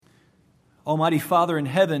Almighty Father in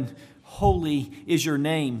heaven, holy is your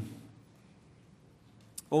name.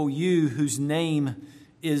 O you whose name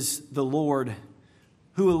is the Lord,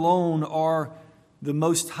 who alone are the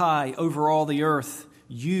Most High over all the earth,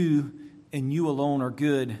 you and you alone are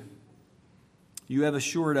good. You have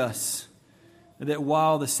assured us that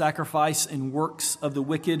while the sacrifice and works of the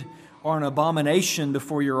wicked are an abomination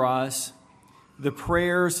before your eyes, the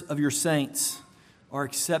prayers of your saints are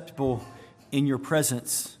acceptable in your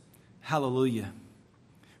presence. Hallelujah.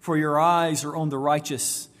 For your eyes are on the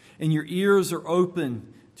righteous, and your ears are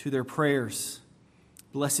open to their prayers.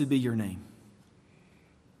 Blessed be your name.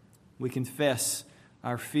 We confess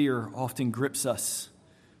our fear often grips us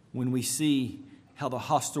when we see how the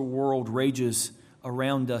hostile world rages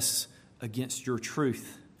around us against your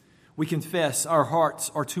truth. We confess our hearts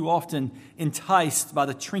are too often enticed by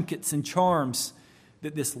the trinkets and charms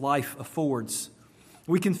that this life affords.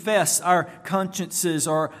 We confess our consciences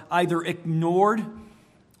are either ignored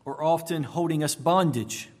or often holding us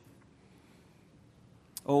bondage.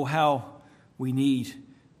 Oh, how we need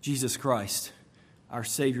Jesus Christ, our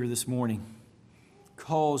Savior, this morning.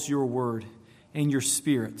 Cause your word and your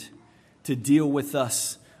Spirit to deal with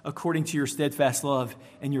us according to your steadfast love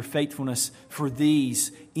and your faithfulness. For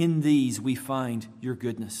in these we find your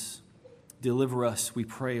goodness. Deliver us, we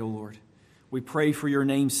pray, O Lord. We pray for your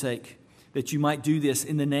name's sake, that you might do this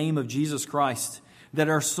in the name of Jesus Christ, that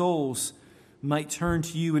our souls might turn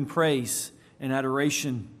to you in praise and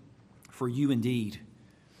adoration, for you indeed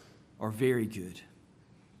are very good.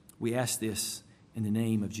 We ask this in the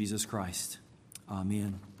name of Jesus Christ.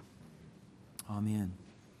 Amen. Amen.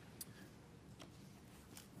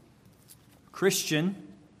 Christian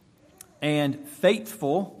and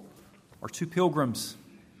faithful are two pilgrims.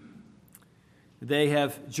 They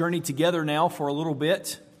have journeyed together now for a little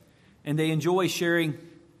bit, and they enjoy sharing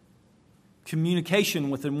communication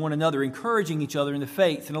with one another, encouraging each other in the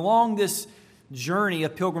faith. And along this journey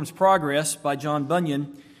of Pilgrim's Progress by John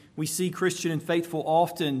Bunyan, we see Christian and faithful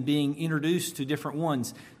often being introduced to different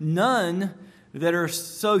ones. None that are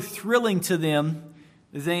so thrilling to them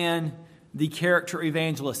than the character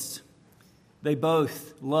evangelists. They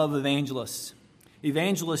both love evangelists.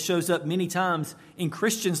 Evangelist shows up many times in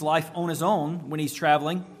Christian's life on his own when he's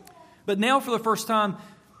traveling. But now for the first time,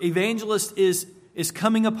 evangelist is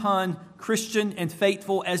coming upon Christian and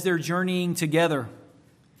faithful as they're journeying together.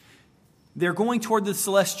 They're going toward the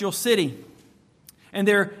celestial city. And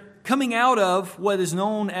they're coming out of what is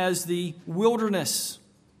known as the wilderness.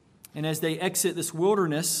 And as they exit this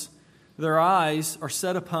wilderness, their eyes are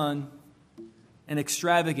set upon an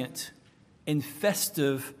extravagant and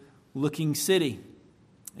festive looking city.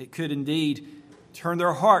 It could indeed turn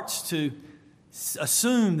their hearts to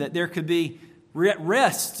assume that there could be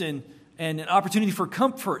rest and an opportunity for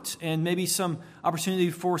comfort and maybe some opportunity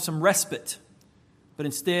for some respite. But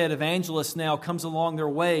instead, evangelist now comes along their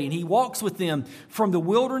way, and he walks with them from the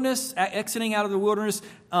wilderness, exiting out of the wilderness,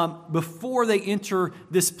 before they enter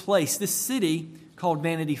this place, this city called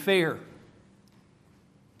Vanity Fair.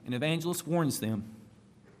 And evangelist warns them.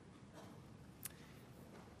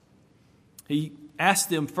 He asks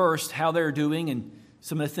them first how they're doing and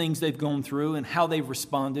some of the things they've gone through and how they've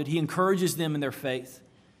responded. He encourages them in their faith.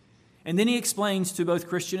 And then he explains to both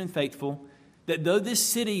Christian and faithful that though this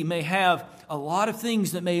city may have a lot of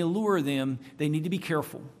things that may allure them, they need to be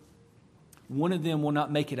careful. One of them will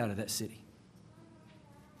not make it out of that city.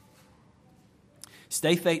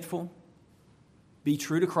 Stay faithful. Be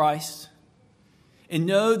true to Christ. And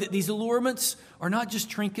know that these allurements are not just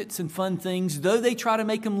trinkets and fun things. Though they try to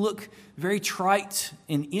make them look very trite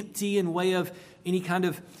and empty in way of any kind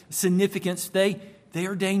of significance, they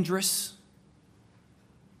are dangerous.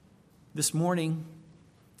 This morning,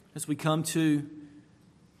 as we come to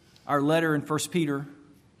our letter in 1 Peter,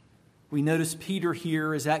 we notice Peter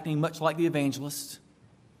here is acting much like the evangelist.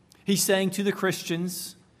 He's saying to the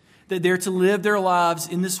Christians that they're to live their lives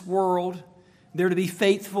in this world. They're to be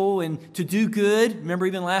faithful and to do good. Remember,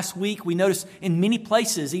 even last week, we noticed in many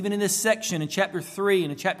places, even in this section in chapter 3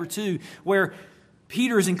 and in chapter 2, where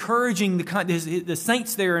Peter is encouraging the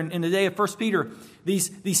saints there in the day of 1 Peter,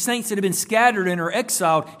 these saints that have been scattered and are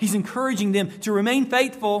exiled, he's encouraging them to remain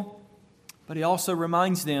faithful, but he also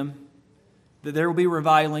reminds them that there will be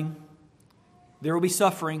reviling, there will be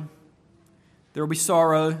suffering, there will be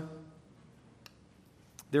sorrow,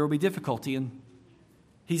 there will be difficulty, and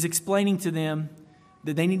he's explaining to them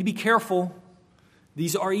that they need to be careful.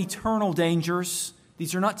 These are eternal dangers.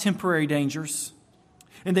 These are not temporary dangers.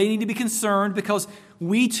 And they need to be concerned because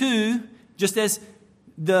we too, just as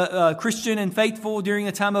the Christian and faithful during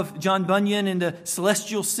the time of John Bunyan in the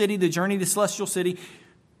celestial city, the journey to the celestial city,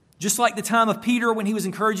 Just like the time of Peter when he was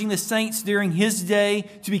encouraging the saints during his day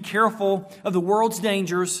to be careful of the world's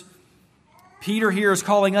dangers, Peter here is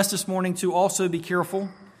calling us this morning to also be careful.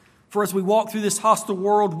 For as we walk through this hostile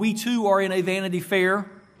world, we too are in a vanity fair.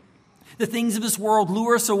 The things of this world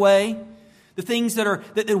lure us away. The things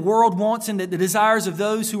that the world wants and the desires of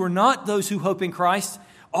those who are not those who hope in Christ.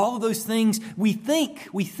 All of those things, we think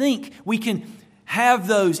we can have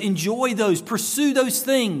those, enjoy those, pursue those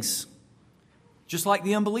things. Just like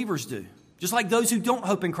the unbelievers do. Just like those who don't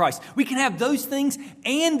hope in Christ. We can have those things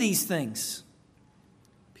and these things.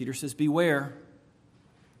 Peter says, beware.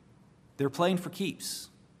 They're playing for keeps.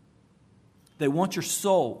 They want your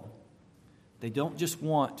soul. They don't just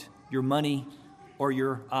want your money or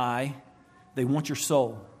your eye. They want your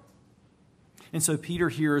soul. And so Peter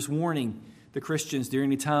here is warning the Christians during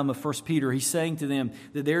the time of 1 Peter. He's saying to them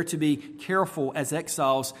that they're to be careful as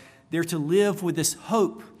exiles. They're to live with this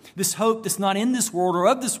hope that's not in this world or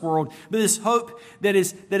of this world, but this hope that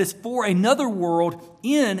is for another world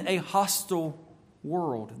in a hostile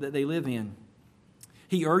world that they live in.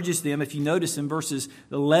 He urges them, if you notice in verses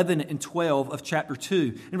 11 and 12 of chapter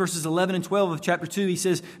 2. In verses 11 and 12 of chapter 2, he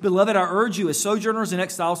says, Beloved, I urge you as sojourners and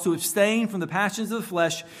exiles to abstain from the passions of the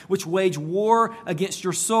flesh, which wage war against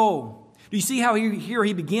your soul. Do you see how here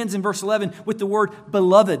he begins in verse 11 with the word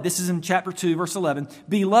beloved? This is in chapter 2, verse 11.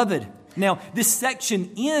 Beloved. Now, this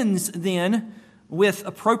section ends then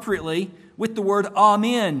appropriately with the word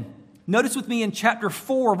amen. Notice with me in chapter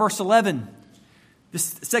 4, verse 11.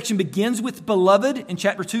 This section begins with beloved in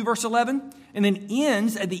chapter 2, verse 11, and then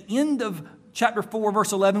ends at the end of chapter 4,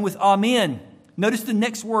 verse 11 with amen. Notice the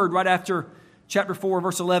next word right after chapter 4,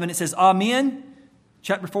 verse 11. It says amen.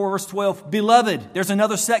 Chapter 4, verse 12, beloved. There's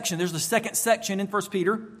another section. There's the second section in 1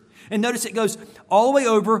 Peter. And notice it goes all the way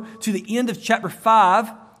over to the end of chapter 5,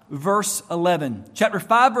 verse 11. Chapter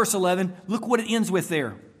 5, verse 11, look what it ends with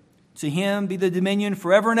there. To him be the dominion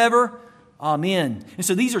forever and ever. Amen. And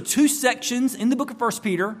so these are two sections in the book of 1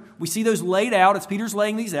 Peter. We see those laid out as Peter's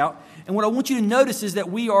laying these out. And what I want you to notice is that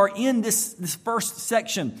we are in this first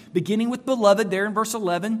section, beginning with beloved there in verse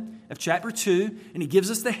 11 of chapter 2. And he gives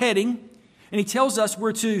us the heading. And he tells us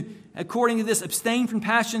we're to, according to this, abstain from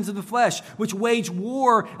passions of the flesh, which wage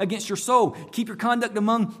war against your soul. Keep your conduct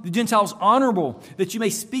among the Gentiles honorable, that you may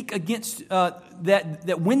speak against,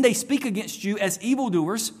 that when they speak against you as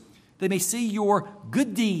evildoers, they may see your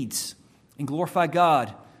good deeds and glorify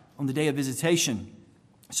God on the day of visitation.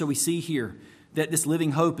 So we see here that this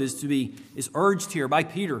living hope is urged here by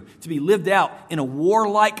Peter to be lived out in a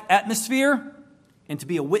warlike atmosphere and to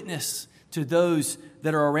be a witness to those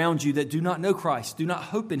that are around you that do not know Christ, do not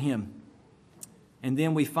hope in Him. And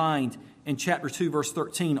then we find in chapter 2, verse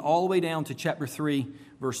 13, all the way down to chapter 3,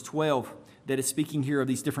 verse 12, that is speaking here of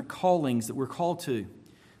these different callings that we're called to,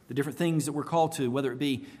 the different things that we're called to, whether it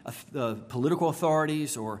be political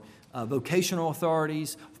authorities or vocational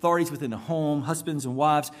authorities within the home, husbands and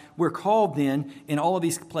wives. We're called then in all of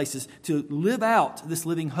these places to live out this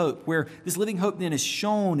living hope, where this living hope then is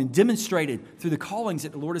shown and demonstrated through the callings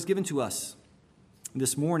that the Lord has given to us.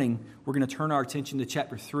 This morning, we're going to turn our attention to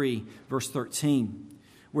chapter 3, verse 13,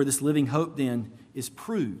 where this living hope then is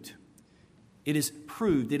proved. It is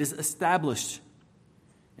proved. It is established.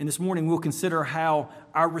 And this morning, we'll consider how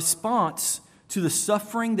our response to the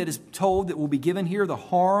suffering that is told that will be given here, the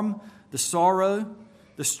harm, the sorrow,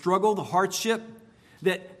 the struggle, the hardship,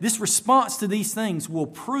 that this response to these things will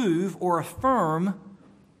prove or affirm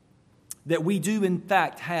that we do in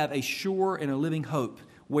fact have a sure and a living hope.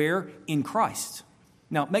 Where? In Christ.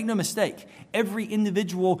 Now, make no mistake, every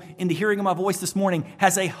individual in the hearing of my voice this morning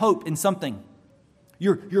has a hope in something.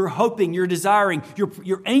 You're hoping, you're desiring,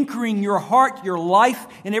 you're anchoring your heart, your life,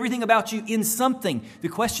 and everything about you in something. The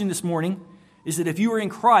question this morning is that if you are in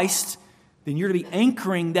Christ, then you're to be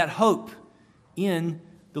anchoring that hope in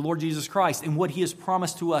the Lord Jesus Christ and what He has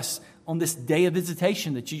promised to us on this day of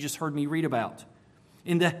visitation that you just heard me read about,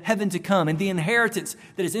 in the heaven to come, and the inheritance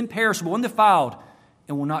that is imperishable, undefiled,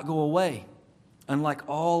 and will not go away, unlike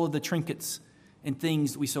all of the trinkets and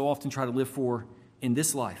things that we so often try to live for in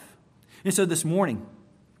this life. And so this morning,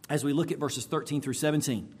 as we look at verses 13 through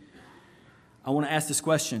 17, I want to ask this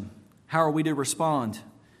question: how are we to respond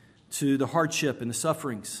to the hardship and the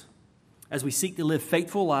sufferings as we seek to live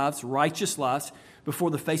faithful lives, righteous lives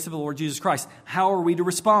before the face of the Lord Jesus Christ? How are we to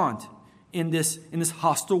respond in this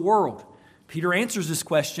hostile world? Peter answers this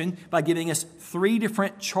question by giving us three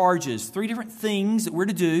different charges, three different things that we're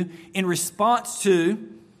to do in response to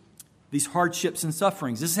these hardships and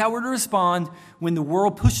sufferings. This is how we're to respond when the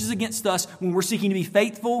world pushes against us, when we're seeking to be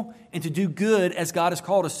faithful and to do good as God has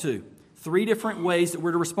called us to. Three different ways that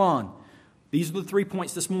we're to respond. These are the 3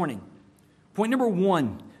 points this morning. Point number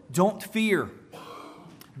 1, Don't fear.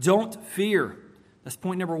 Don't fear. That's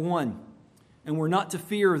point number one. And we're not to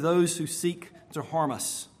fear those who seek to harm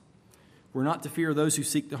us. We're not to fear those who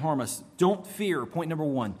seek to harm us. Don't fear, point number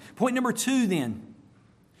one. Point number two then,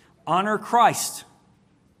 honor Christ.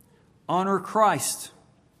 Honor Christ.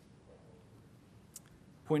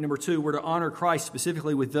 Point number two, we're to honor Christ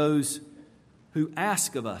specifically with those who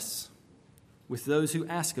ask of us. With those who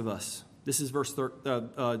ask of us. This is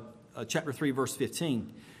chapter 3, verse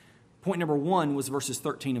 15. Point number one was verses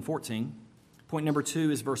 13 and 14. Point number two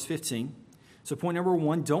is verse 15. So point number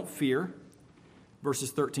one, don't fear,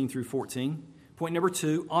 verses 13 through 14. Point number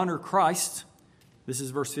two, honor Christ. This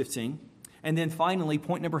is verse 15. And then finally,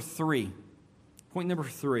 point number three. Point number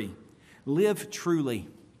three, live truly.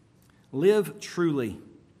 Live truly.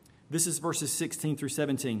 This is verses 16 through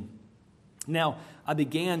 17. Now, I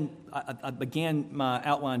began my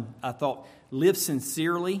outline, I thought, live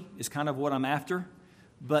sincerely is kind of what I'm after.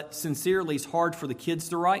 But sincerely is hard for the kids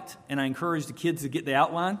to write, and I encourage the kids to get the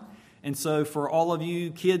outline. And so for all of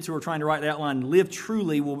you kids who are trying to write the outline, live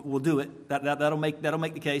truly will do it. That'll make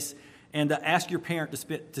the case. And ask your parent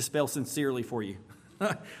to spell sincerely for you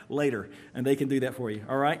later, and they can do that for you.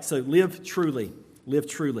 All right? So live truly. Live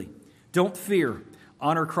truly. Don't fear.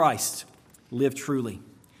 Honor Christ. Live truly.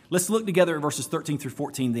 Let's look together at verses 13 through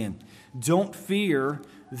 14 then. Don't fear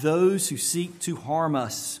those who seek to harm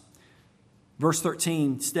us. Verse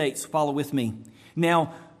 13 states, follow with me.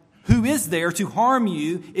 Now, who is there to harm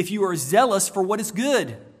you if you are zealous for what is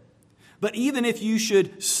good? But even if you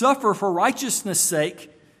should suffer for righteousness'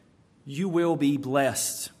 sake, you will be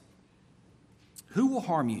blessed. Who will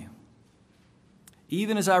harm you?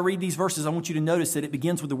 Even as I read these verses, I want you to notice that it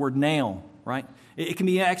begins with the word now, right? It can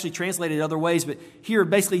be actually translated other ways, but here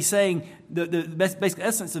basically saying, the basic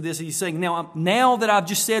essence of this, he's saying, now that I've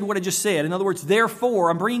just said what I just said, in other words, therefore,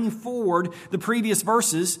 I'm bringing forward the previous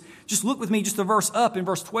verses. Just look with me just a verse up in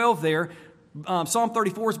verse 12 there. Psalm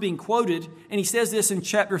 34 is being quoted, and he says this in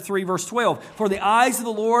chapter 3, verse 12. For the eyes of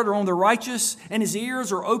the Lord are on the righteous, and his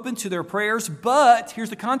ears are open to their prayers. But, here's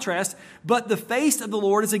the contrast, but the face of the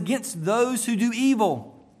Lord is against those who do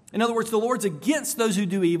evil. In other words, the Lord's against those who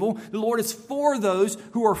do evil. The Lord is for those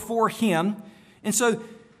who are for him. And so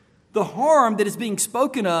the harm that is being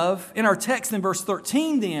spoken of in our text in verse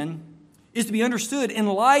 13 then is to be understood in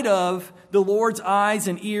light of the Lord's eyes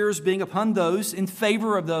and ears being upon those in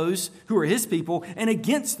favor of those who are his people and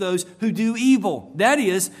against those who do evil. That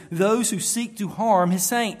is, those who seek to harm his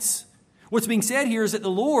saints. What's being said here is that the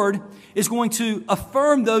Lord is going to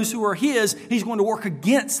affirm those who are his. He's going to work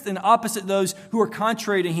against and opposite those who are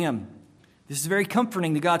contrary to him. This is very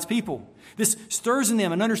comforting to God's people. This stirs in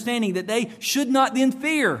them an understanding that they should not then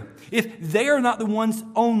fear. If they are not the ones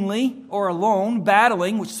only or alone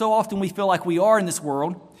battling, which so often we feel like we are in this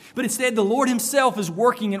world, but instead the Lord himself is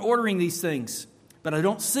working and ordering these things. But I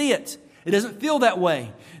don't see it. It doesn't feel that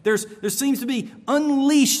way. There seems to be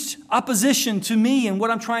unleashed opposition to me and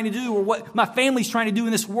what I'm trying to do or what my family's trying to do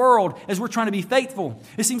in this world as we're trying to be faithful.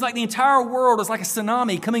 It seems like the entire world is like a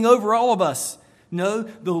tsunami coming over all of us. No,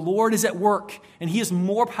 the Lord is at work, and he is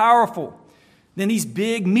more powerful than these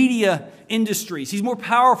big media industries. He's more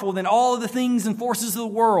powerful than all of the things and forces of the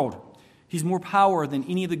world. He's more power than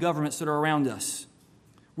any of the governments that are around us.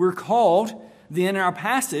 We're called then in our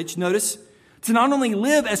passage, notice, to not only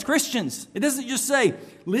live as Christians. It doesn't just say,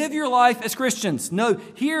 live your life as Christians. No,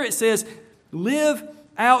 here it says, live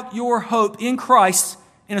out your hope in Christ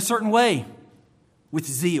in a certain way, with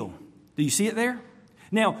zeal. Do you see it there?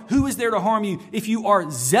 Now, who is there to harm you if you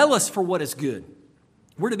are zealous for what is good?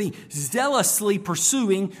 We're to be zealously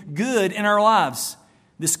pursuing good in our lives.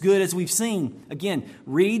 This good, as we've seen. Again,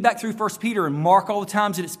 read back through 1 Peter and mark all the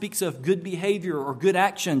times that it speaks of good behavior or good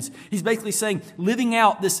actions. He's basically saying living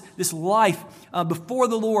out this life before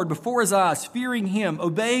the Lord, before his eyes, fearing him,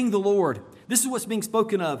 obeying the Lord. This is what's being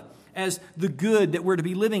spoken of as the good that we're to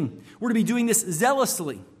be living. We're to be doing this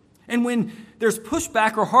zealously. And when there's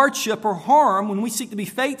pushback or hardship or harm, when we seek to be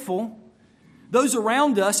faithful, those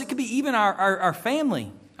around us, it could be even our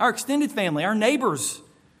family, our extended family, our neighbors,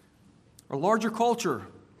 our larger culture.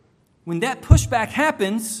 When that pushback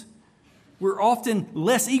happens, we're often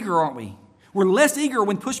less eager, aren't we? We're less eager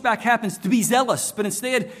when pushback happens to be zealous. But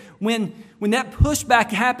instead, when that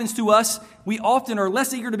pushback happens to us, we often are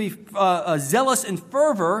less eager to be zealous and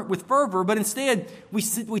with fervor. But instead, we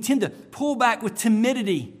tend to pull back with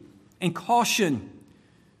timidity and caution.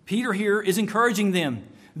 Peter here is encouraging them.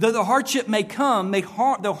 Though the hardship may come,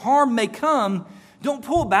 the harm may come, don't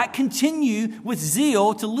pull back. Continue with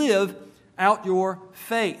zeal to live out your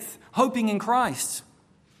faith, hoping in Christ.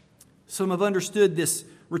 Some have understood this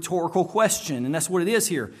rhetorical question, and that's what it is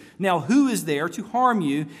here. Now, who is there to harm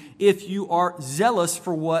you if you are zealous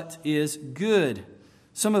for what is good?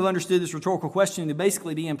 Some have understood this rhetorical question to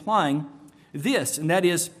basically be implying this, and that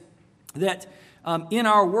is that in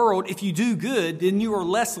our world, if you do good, then you are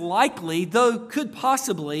less likely, though could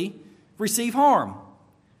possibly, receive harm.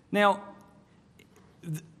 Now,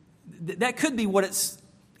 that could be what it's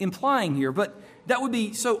implying here, but that would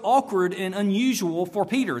be so awkward and unusual for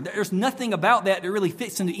Peter. There's nothing about that that really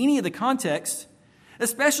fits into any of the context,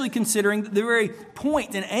 especially considering the very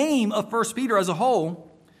point and aim of 1 Peter as a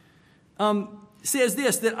whole says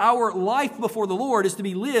this, that our life before the Lord is to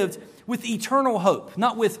be lived with eternal hope,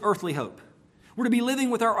 not with earthly hope. We're to be living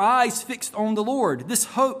with our eyes fixed on the Lord. This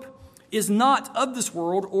hope is not of this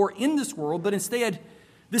world or in this world, but instead,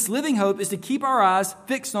 this living hope is to keep our eyes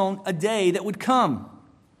fixed on a day that would come.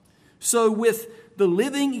 So with the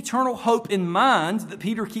living eternal hope in mind that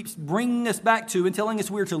Peter keeps bringing us back to and telling us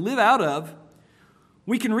we're to live out of,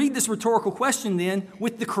 we can read this rhetorical question then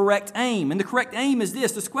with the correct aim. And the correct aim is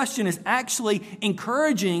this. This question is actually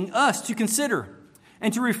encouraging us to consider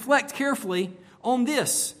and to reflect carefully on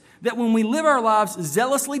this, that when we live our lives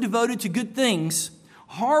zealously devoted to good things,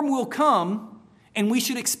 harm will come, and we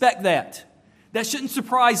should expect that. That shouldn't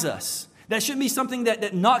surprise us. That shouldn't be something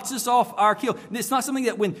that knocks us off our keel. It's not something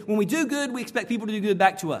that when we do good, we expect people to do good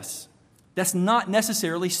back to us. That's not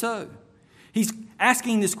necessarily so. He's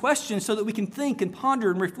asking this question so that we can think and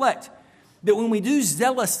ponder and reflect that when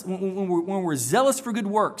we're zealous for good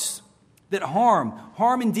works, that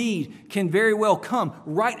harm indeed can very well come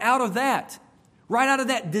right out of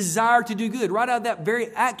that desire to do good, right out of that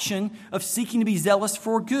very action of seeking to be zealous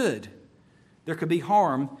for good. There could be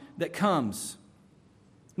harm that comes.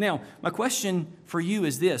 Now, my question for you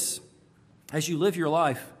is this. As you live your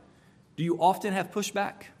life, do you often have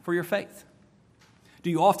pushback for your faith? Do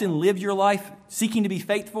you often live your life seeking to be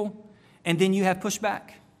faithful, and then you have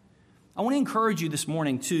pushback? I want to encourage you this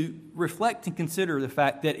morning to reflect and consider the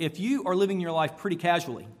fact that if you are living your life pretty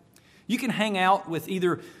casually, you can hang out with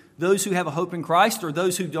either those who have a hope in Christ or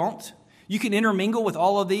those who don't. You can intermingle with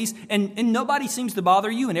all of these, and nobody seems to bother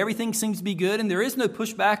you, and everything seems to be good, and there is no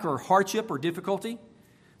pushback or hardship or difficulty.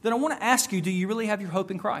 Then I want to ask you, do you really have your hope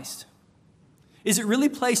in Christ? Is it really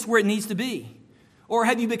placed where it needs to be? Or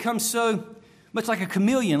have you become so much like a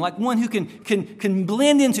chameleon, like one who can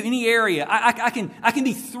blend into any area? I can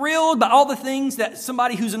be thrilled by all the things that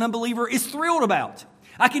somebody who's an unbeliever is thrilled about.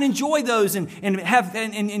 I can enjoy those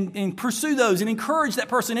and pursue those and encourage that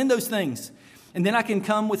person in those things. And then I can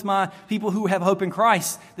come with my people who have hope in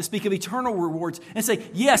Christ that speak of eternal rewards and say,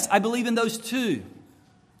 yes, I believe in those too.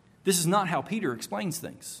 This is not how Peter explains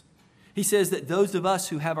things. He says that those of us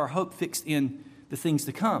who have our hope fixed in the things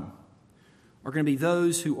to come are going to be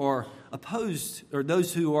those who are opposed, or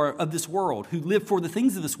those who are of this world, who live for the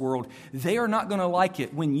things of this world. They are not going to like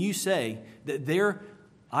it when you say that their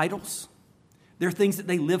idols, their things that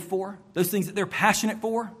they live for, those things that they're passionate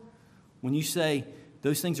for, when you say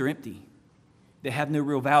those things are empty, they have no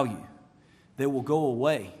real value, they will go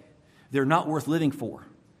away, they're not worth living for.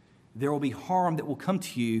 There will be harm that will come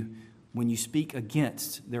to you when you speak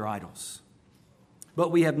against their idols.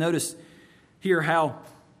 But we have noticed here how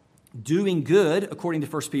doing good, according to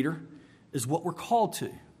 1 Peter, is what we're called to.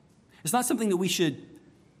 It's not something that we should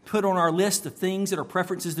put on our list of things that are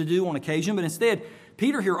preferences to do on occasion, but instead,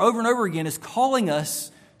 Peter here over and over again is calling us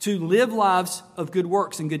to live lives of good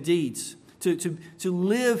works and good deeds, to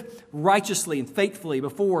live righteously and faithfully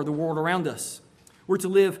before the world around us. We're to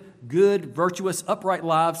live good, virtuous, upright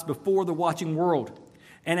lives before the watching world.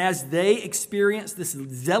 And as they experience this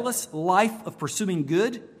zealous life of pursuing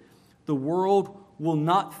good, the world will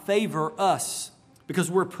not favor us because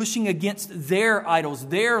we're pushing against their idols,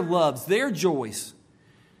 their loves, their joys.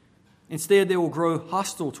 Instead, they will grow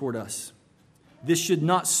hostile toward us. This should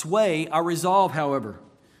not sway our resolve, however,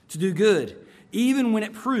 to do good, even when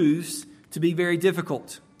it proves to be very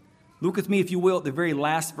difficult. Look with me, if you will, at the very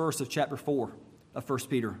last verse of chapter 4 of 1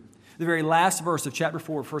 Peter. The very last verse of chapter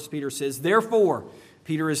 4 of 1 Peter says, therefore,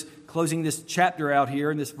 Peter is closing this chapter out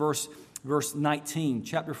here in this verse 19,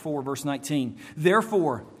 chapter 4, verse 19.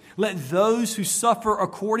 Therefore, let those who suffer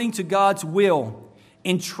according to God's will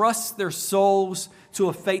entrust their souls to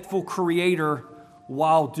a faithful Creator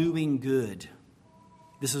while doing good.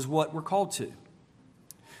 This is what we're called to.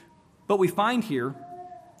 But we find here,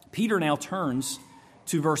 Peter now turns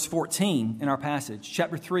to verse 14 in our passage,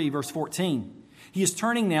 chapter 3, verse 14. He is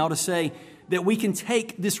turning now to say that we can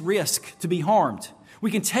take this risk to be harmed.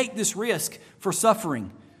 We can take this risk for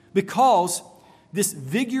suffering because this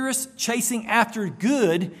vigorous chasing after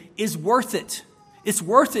good is worth it. It's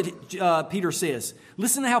worth it, Peter says.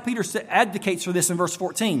 Listen to how Peter advocates for this in verse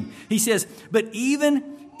 14. He says, but even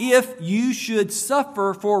if you should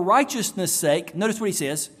suffer for righteousness' sake, notice what he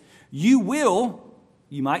says, you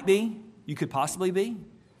might be, you could possibly be,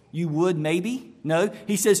 you would maybe. No,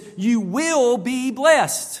 he says, you will be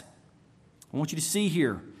blessed. I want you to see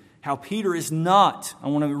here how Peter is not, I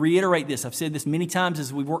want to reiterate this. I've said this many times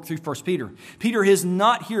as we've worked through 1 Peter. Peter is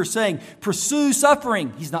not here saying, pursue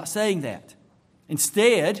suffering. He's not saying that.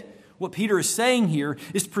 Instead, what Peter is saying here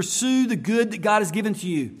is pursue the good that God has given to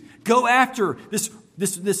you. Go after this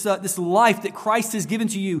life that Christ has given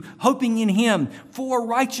to you, hoping in Him for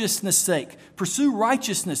righteousness' sake. Pursue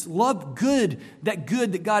righteousness. Love good that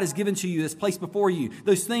God has given to you, that's placed before you.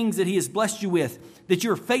 Those things that He has blessed you with, that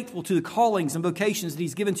you're faithful to the callings and vocations that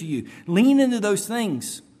He's given to you. Lean into those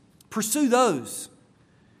things. Pursue those.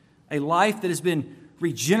 A life that has been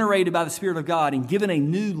regenerated by the Spirit of God and given a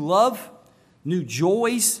new love, new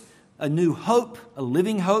joys, a new hope, a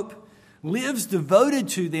living hope, lives devoted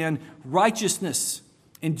to then righteousness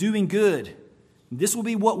and doing good. This will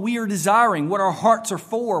be what we are desiring, what our hearts are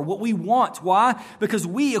for, what we want. Why? Because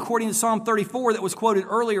we, according to Psalm 34 that was quoted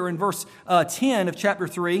earlier in verse 10 of chapter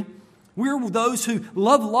 3, we're those who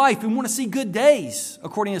love life and want to see good days,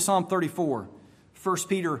 according to Psalm 34, 1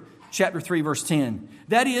 Peter chapter 3, verse 10.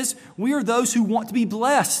 That is, we are those who want to be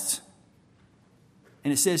blessed.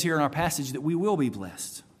 And it says here in our passage that we will be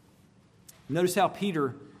blessed. Notice how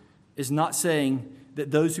Peter is not saying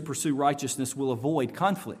that those who pursue righteousness will avoid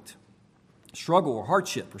conflict, struggle, or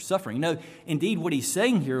hardship, or suffering. No, indeed, what he's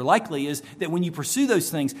saying here likely is that when you pursue those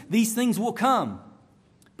things, these things will come.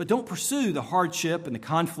 But don't pursue the hardship and the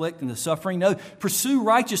conflict and the suffering. No, pursue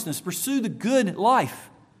righteousness. Pursue the good life.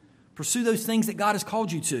 Pursue those things that God has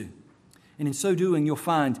called you to. And in so doing, you'll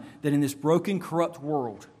find that in this broken, corrupt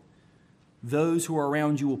world, those who are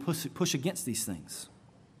around you will push against these things.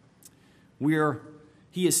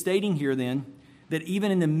 He is stating here then that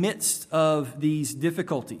even in the midst of these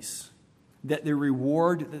difficulties, that the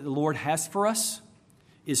reward that the Lord has for us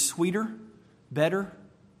is sweeter, better,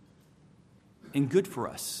 and good for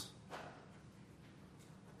us.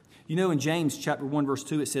 You know, in James chapter 1, verse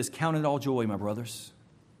 2, it says, count it all joy, my brothers.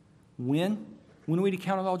 When? When are we to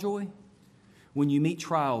count it all joy? When you meet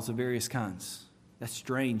trials of various kinds. That's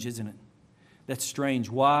strange, isn't it? That's strange.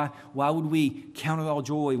 Why? Why would we count it all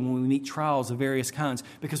joy when we meet trials of various kinds?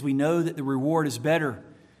 Because we know that the reward is better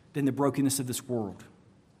than the brokenness of this world.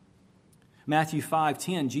 Matthew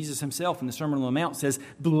 5:10, Jesus himself in the Sermon on the Mount says,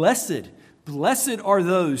 Blessed are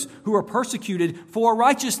those who are persecuted for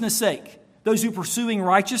righteousness' sake. Those who are pursuing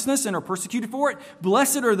righteousness and are persecuted for it,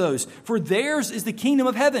 blessed are those, for theirs is the kingdom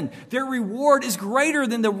of heaven. Their reward is greater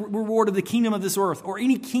than the reward of the kingdom of this earth or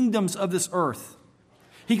any kingdoms of this earth.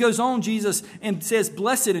 He goes on, Jesus, and says,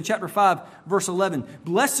 blessed in chapter 5, verse 11,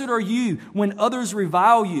 blessed are you when others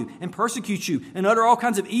revile you and persecute you and utter all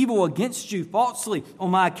kinds of evil against you falsely on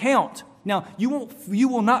my account. Now, you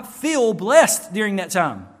will not feel blessed during that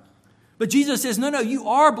time. But Jesus says, no, you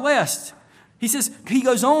are blessed. He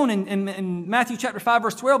goes on in Matthew chapter 5,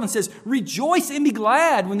 verse 12 and says, rejoice and be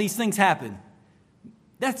glad when these things happen.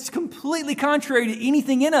 That's completely contrary to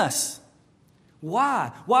anything in us.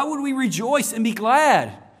 Why? Why would we rejoice and be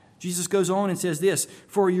glad? Jesus goes on and says this,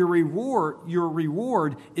 for your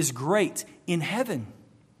reward is great in heaven.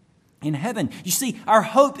 In heaven. You see, our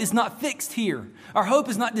hope is not fixed here. Our hope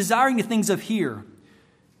is not desiring the things of here.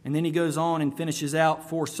 And then he goes on and finishes out,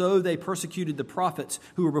 for so they persecuted the prophets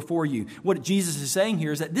who were before you. What Jesus is saying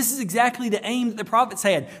here is that this is exactly the aim that the prophets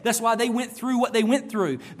had. That's why they went through what they went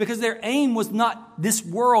through, because their aim was not this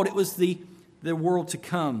world. It was the world to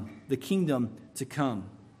come, the kingdom to come.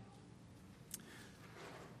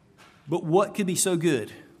 But what could be so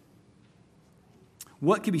good?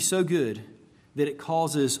 What could be so good that it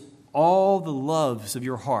causes all the loves of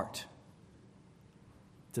your heart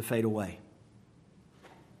to fade away?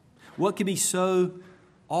 What could be so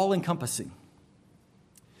all-encompassing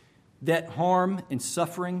that harm and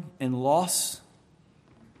suffering and loss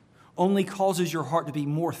only causes your heart to be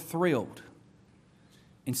more thrilled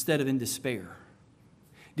instead of in despair?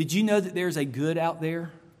 Did you know that there's a good out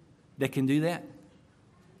there that can do that?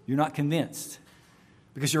 You're not convinced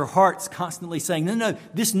because your heart's constantly saying, no,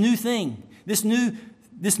 this new thing, this new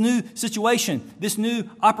situation, this new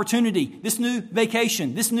opportunity, this new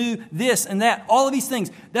vacation, this and that, all of these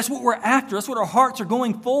things. That's what we're after. That's what our hearts are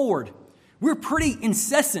going forward. We're pretty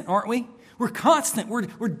incessant, aren't we? We're constant.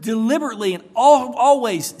 We're deliberately and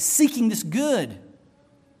always seeking this good.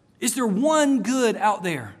 Is there one good out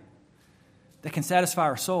there that can satisfy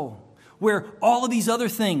our soul, where all of these other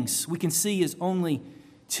things we can see is only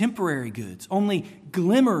temporary goods, only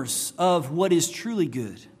glimmers of what is truly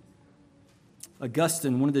good.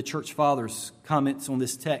 Augustine, one of the church fathers, comments on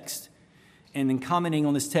this text. And in commenting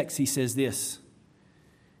on this text, he says this: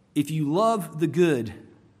 if you love the good,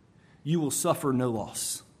 you will suffer no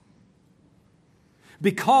loss.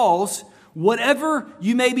 Because whatever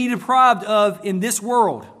you may be deprived of in this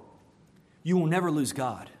world, you will never lose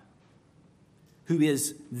God, who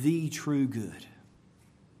is the true good.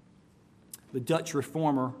 The Dutch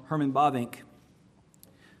reformer Herman Bavinck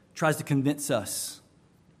tries to convince us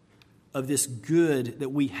of this good that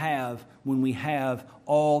we have when we have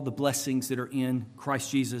all the blessings that are in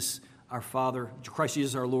Christ Jesus, our Father, Christ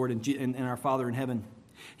Jesus our Lord, and our Father in heaven.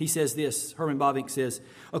 He says this, Herman Bavinck says,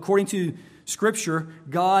 according to Scripture,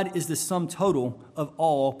 God is the sum total of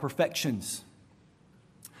all perfections.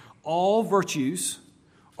 All virtues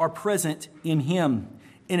are present in Him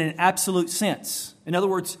in an absolute sense. In other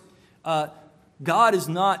words, God is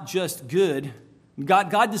not just good. God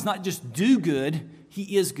does not just do good,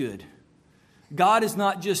 He is good. God is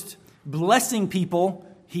not just blessing people,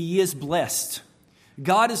 He is blessed.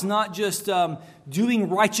 God is not just doing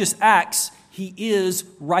righteous acts, He is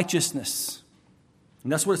righteousness.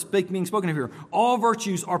 And that's what's being spoken of here. All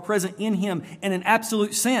virtues are present in Him in an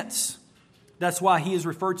absolute sense. That's why He is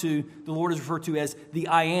referred to, the Lord is referred to as the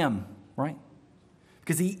I Am, right?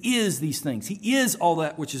 Because He is these things. He is all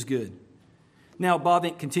that which is good. Now,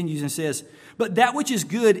 Bavinck continues and says, but that which is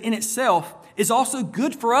good in itself is also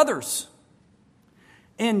good for others.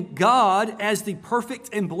 And God, as the perfect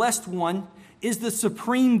and blessed one, is the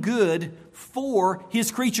supreme good for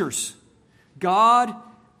His creatures. God,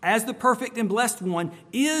 as the perfect and blessed one,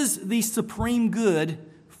 is the supreme good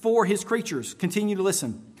for His creatures. Continue to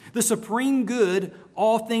listen. The supreme good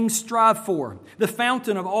all things strive for, the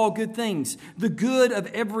fountain of all good things, the good of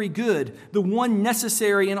every good, the one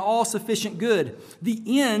necessary and all-sufficient good, the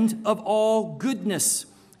end of all goodness.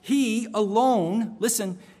 He alone,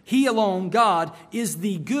 listen, He alone, God, is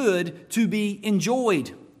the good to be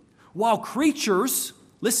enjoyed. While creatures,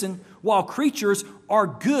 listen, while creatures are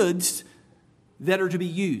goods that are to be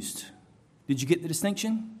used. Did you get the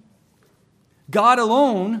distinction? God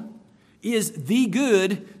alone is the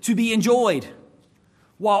good to be enjoyed,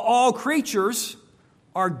 while all creatures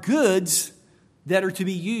are goods that are to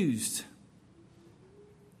be used.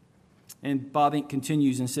 And Bavinck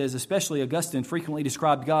continues and says, especially Augustine frequently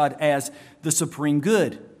described God as the supreme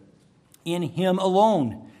good. In Him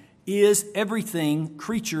alone is everything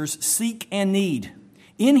creatures seek and need.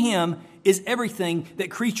 In Him is everything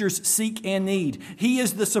that creatures seek and need. He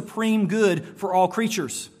is the supreme good for all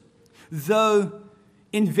creatures. Though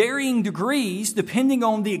in varying degrees, depending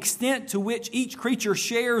on the extent to which each creature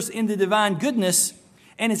shares in the divine goodness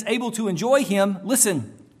and is able to enjoy Him,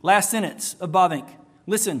 listen, last sentence of Bavinck,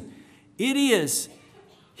 listen, it is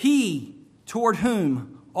He toward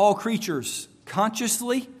whom all creatures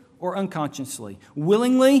consciously or unconsciously,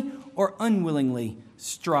 willingly or unwillingly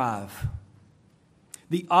strive.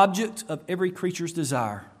 The object of every creature's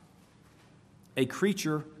desire. A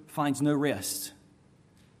creature finds no rest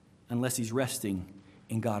unless he's resting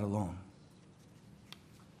in God alone.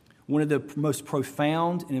 One of the most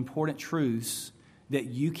profound and important truths that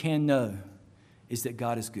you can know is that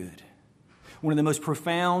God is good. One of the most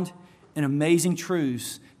profound and amazing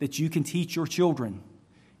truths that you can teach your children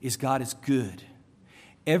is God is good.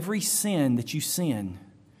 Every sin that you sin,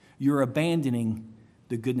 you're abandoning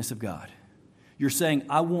the goodness of God. You're saying,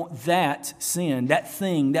 I want that sin, that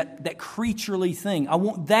thing, that creaturely thing. I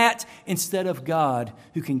want that instead of God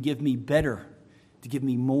who can give me better, to give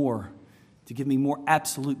me more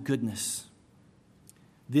absolute goodness.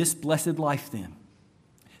 This blessed life then,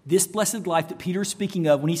 this blessed life that Peter is speaking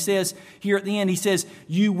of when he says here at the end, he says,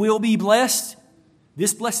 you will be blessed.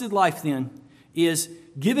 This blessed life then is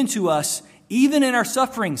given to us even in our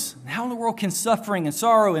sufferings. How in the world can suffering and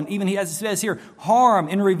sorrow and even, as it says here, harm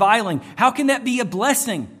and reviling, how can that be a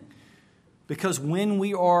blessing? Because when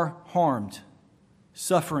we are harmed,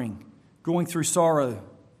 suffering, going through sorrow,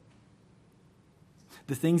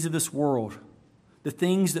 the things of this world, the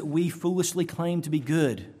things that we foolishly claim to be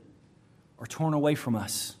good, are torn away from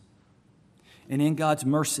us. And in God's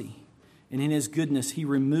mercy and in His goodness, He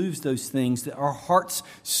removes those things that our hearts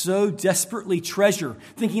so desperately treasure,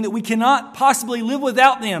 thinking that we cannot possibly live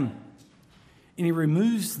without them. And He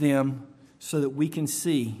removes them so that we can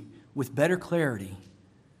see with better clarity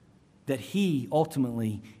that He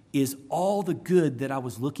ultimately is all the good that I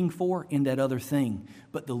was looking for in that other thing,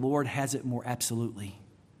 but the Lord has it more absolutely.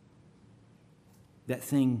 That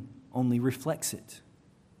thing only reflects it.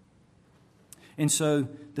 And so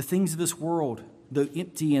the things of this world, though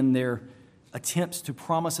empty in their attempts to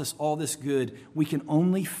promise us all this good, we can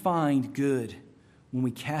only find good when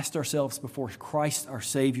we cast ourselves before Christ our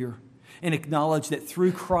Savior and acknowledge that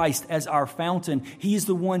through Christ as our fountain, He is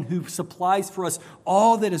the one who supplies for us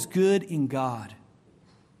all that is good in God.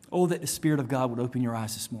 Oh, that the Spirit of God would open your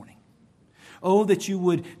eyes this morning. Oh, that you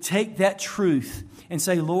would take that truth and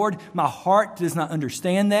say, Lord, my heart does not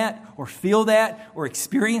understand that or feel that or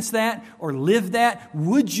experience that or live that.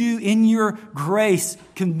 Would you, in your grace,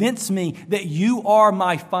 convince me that you are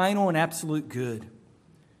my final and absolute good?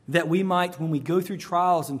 That we might, when we go through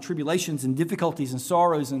trials and tribulations and difficulties and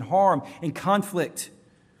sorrows and harm and conflict,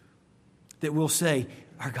 that we'll say,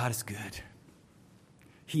 our God is good.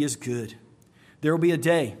 He is good. There will be a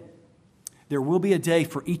day. There will be a day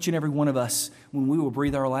for each and every one of us when we will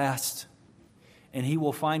breathe our last. And He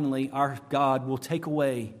will finally, our God, will take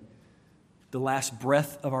away the last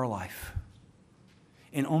breath of our life.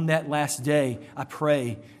 And on that last day, I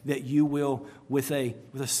pray that you will, with a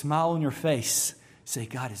smile on your face, say,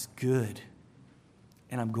 God is good,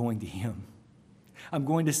 and I'm going to Him. I'm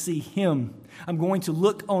going to see Him. I'm going to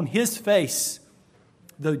look on His face,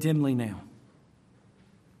 though dimly now.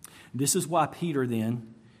 This is why Peter then,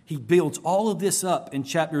 he builds all of this up in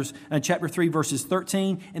chapter 3, verses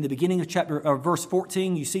 13, and the beginning of verse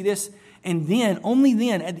 14. You see this? And then, only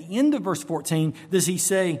then, at the end of verse 14, does he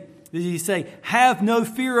say, have no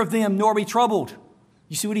fear of them, nor be troubled.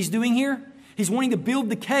 You see what he's doing here? He's wanting to build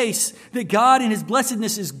the case that God in His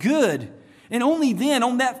blessedness is good. And only then,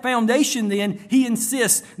 on that foundation then, he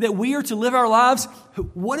insists that we are to live our lives.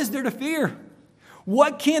 What is there to fear?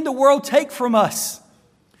 What can the world take from us?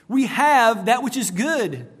 We have that which is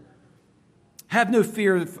good. Have no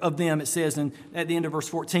fear of them, it says at the end of verse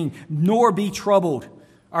 14, nor be troubled.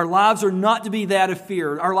 Our lives are not to be that of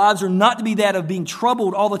fear. Our lives are not to be that of being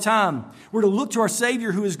troubled all the time. We're to look to our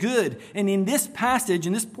Savior who is good. And in this passage,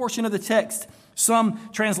 in this portion of the text, some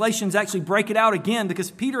translations actually break it out again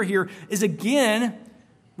because Peter here is again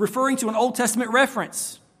referring to an Old Testament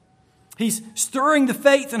reference. He's stirring the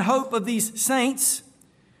faith and hope of these saints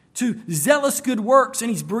to zealous good works,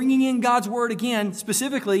 and he's bringing in God's word again,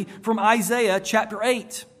 specifically from Isaiah chapter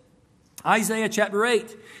 8. Isaiah chapter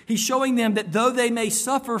 8. He's showing them that though they may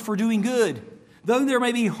suffer for doing good, though there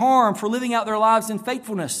may be harm for living out their lives in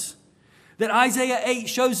faithfulness, that Isaiah 8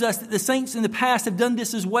 shows us that the saints in the past have done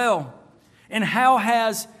this as well. And how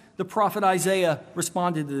has the prophet Isaiah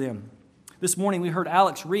responded to them? This morning we heard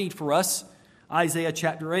Alex read for us Isaiah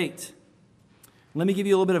chapter 8. Let me give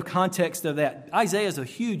you a little bit of context of that. Isaiah is a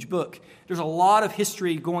huge book. There's a lot of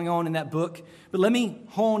history going on in that book. But let me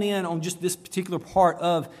hone in on just this particular part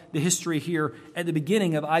of the history here at the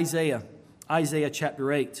beginning of Isaiah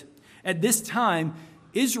chapter 8. At this time,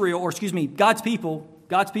 God's people,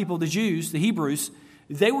 the Jews, the Hebrews,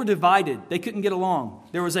 they were divided. They couldn't get along.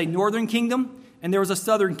 There was a northern kingdom and there was a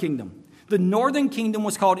southern kingdom. The northern kingdom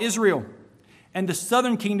was called Israel and the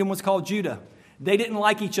southern kingdom was called Judah. They didn't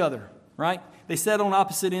like each other, right? They sat on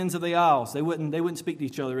opposite ends of the aisles. They wouldn't speak to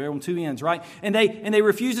each other. They were on two ends, right? And they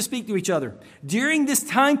refused to speak to each other. During this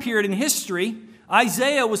time period in history,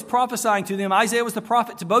 Isaiah was prophesying to them. Isaiah was the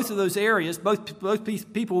prophet to both of those areas,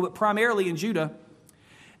 both people, but primarily in Judah.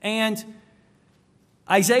 And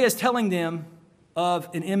Isaiah is telling them of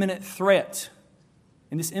an imminent threat.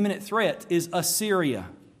 And this imminent threat is Assyria,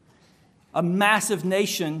 a massive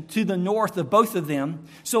nation to the north of both of them.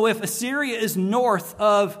 So if Assyria is north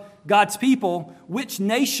of God's people, which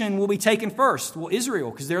nation will be taken first? Well,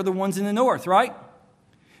 Israel, because they're the ones in the north, right?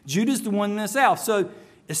 Judah's the one in the south. So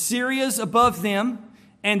Assyria's above them,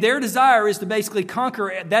 and their desire is to basically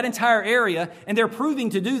conquer that entire area, and they're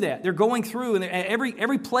proving to do that. They're going through, and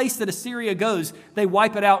every place that Assyria goes, they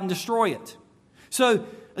wipe it out and destroy it. So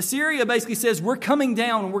Assyria basically says, we're coming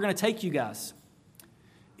down and we're going to take you guys.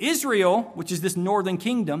 Israel, which is this northern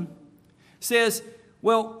kingdom, says,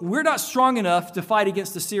 well, we're not strong enough to fight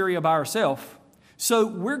against Assyria by ourselves, so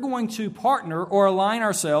we're going to partner or align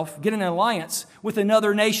ourselves, get an alliance with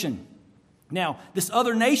another nation. Now, this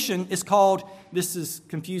other nation is called, this is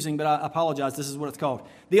confusing, but I apologize, this is what it's called.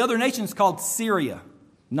 The other nation is called Syria,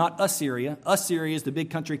 not Assyria. Assyria is the big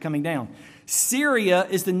country coming down. Syria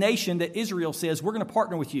is the nation that Israel says, we're going to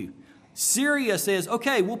partner with you. Syria says,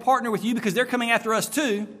 okay, we'll partner with you because they're coming after us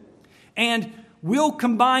too, and we'll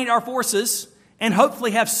combine our forces and hopefully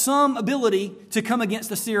have some ability to come against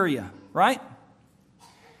Assyria, right?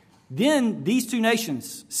 Then these two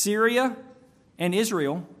nations, Syria and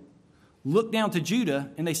Israel, look down to Judah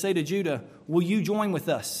and they say to Judah, will you join with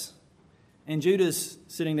us? And Judah's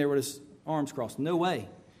sitting there with his arms crossed. No way.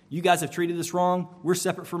 You guys have treated us wrong. We're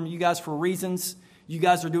separate from you guys for reasons. You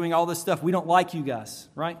guys are doing all this stuff. We don't like you guys,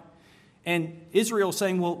 right? And Israel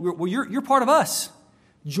saying, well, you're part of us.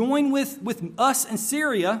 Join with us and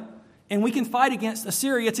Syria, and we can fight against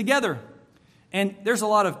Assyria together. And there's a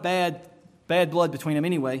lot of bad blood between them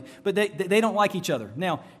anyway, but they don't like each other.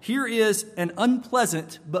 Now, here is an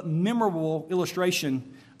unpleasant but memorable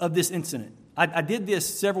illustration of this incident. I did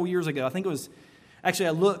this several years ago. I think it was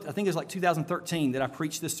like 2013 that I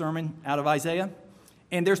preached this sermon out of Isaiah.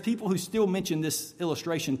 And there's people who still mention this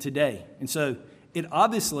illustration today. And so it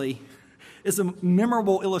obviously is a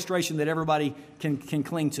memorable illustration that everybody can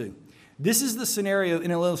cling to. This is the scenario in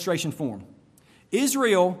an illustration form.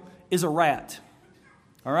 Israel is a rat,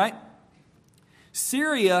 all right?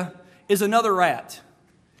 Syria is another rat,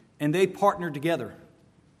 and they partnered together.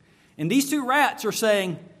 And these two rats are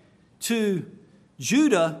saying to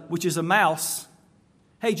Judah, which is a mouse,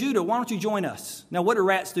 hey, Judah, why don't you join us? Now, what do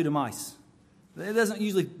rats do to mice? It doesn't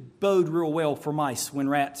usually bode real well for mice when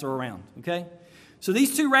rats are around, okay? So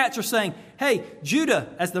these two rats are saying, hey, Judah,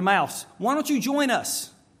 as the mouse, why don't you join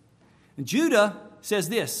us? And Judah says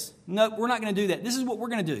this, no, we're not going to do that. This is what we're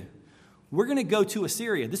going to do. We're going to go to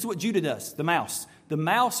Assyria. This is what Judah does, the mouse. The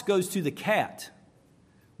mouse goes to the cat,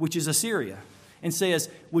 which is Assyria, and says,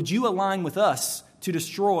 would you align with us to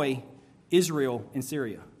destroy Israel and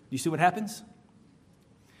Syria? Do you see what happens?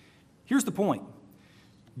 Here's the point.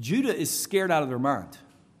 Judah is scared out of their mind.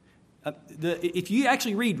 If you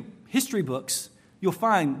actually read history books, you'll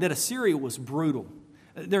find that Assyria was brutal.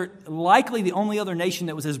 They're likely the only other nation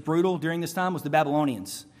that was as brutal during this time was the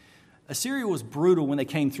Babylonians. Assyria was brutal when they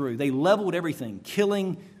came through. They leveled everything,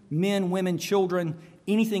 killing men, women, children,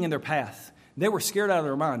 anything in their path. They were scared out of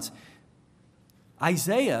their minds.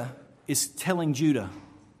 Isaiah is telling Judah,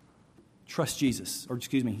 trust Jesus.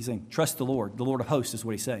 He's saying, trust the Lord. The Lord of hosts is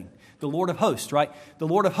what he's saying. The Lord of hosts, right? The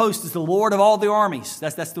Lord of hosts is the Lord of all the armies.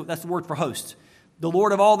 That's the word for host. The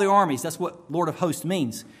Lord of all the armies. That's what Lord of hosts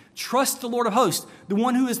means. Trust the Lord of hosts, the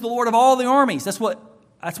one who is the Lord of all the armies. That's what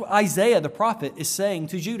Isaiah the prophet is saying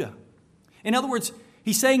to Judah. In other words,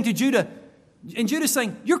 he's saying to Judah, and Judah's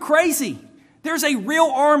saying, you're crazy. There's a real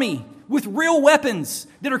army with real weapons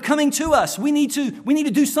that are coming to us. We need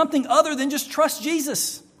to do something other than just trust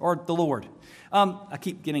Jesus or the Lord. I'm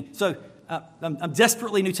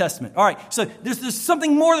desperately New Testament. All right, so there's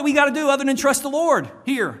something more that we got to do other than trust the Lord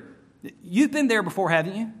here. You've been there before,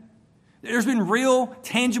 haven't you? There's been real,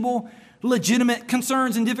 tangible, legitimate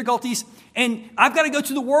concerns and difficulties, and I've got to go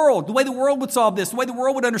to the world, the way the world would solve this, the way the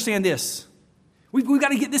world would understand this. We've got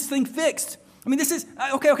to get this thing fixed. I mean, this is,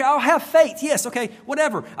 okay, I'll have faith. Yes, okay,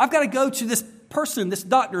 whatever. I've got to go to this person, this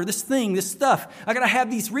doctor, this thing, this stuff. I've got to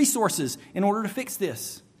have these resources in order to fix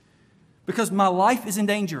this because my life is in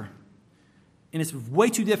danger, and it's way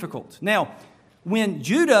too difficult. Now, when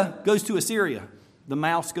Judah goes to Assyria, the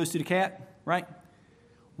mouse goes to the cat, right?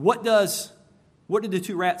 What did the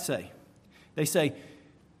two rats say? They say,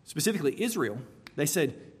 specifically Israel, they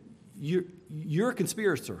said, you're a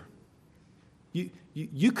conspirator.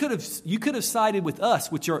 You could have sided with us,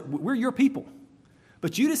 we're your people,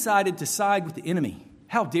 but you decided to side with the enemy.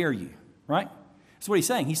 How dare you, right? That's what he's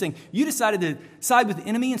saying. He's saying, you decided to side with the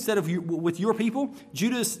enemy instead of with your people.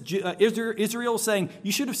 Israel is saying,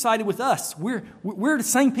 you should have sided with us. We're the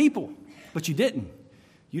same people, but you didn't.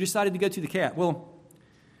 You decided to go to the cat. Well,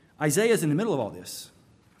 Isaiah's in the middle of all this,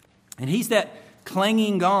 and he's that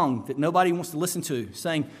clanging gong that nobody wants to listen to,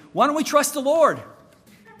 saying, why don't we trust the Lord?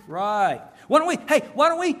 Right. Why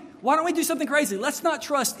don't we do something crazy? Let's not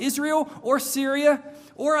trust Israel or Syria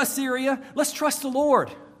or Assyria. Let's trust the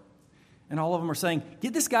Lord. And all of them are saying,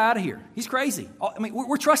 get this guy out of here. He's crazy. I mean,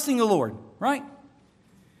 we're trusting the Lord, right?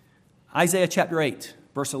 Isaiah chapter 8,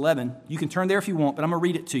 verse 11. You can turn there if you want, but I'm going to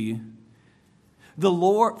read it to you.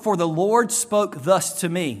 For the Lord spoke thus to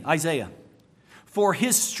me, Isaiah, for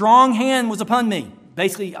his strong hand was upon me.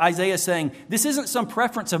 Basically, Isaiah is saying, this isn't some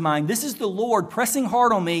preference of mine. This is the Lord pressing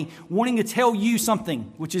hard on me, wanting to tell you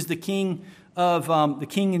something, which is the king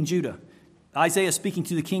in Judah. Isaiah is speaking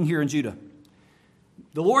to the king here in Judah.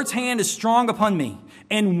 The Lord's hand is strong upon me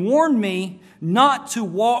and warned me not to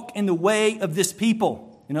walk in the way of this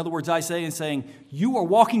people. In other words, Isaiah is saying, you are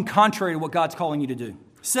walking contrary to what God's calling you to do.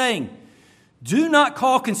 Saying, do not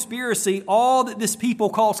call conspiracy all that this people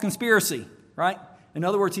calls conspiracy, right? In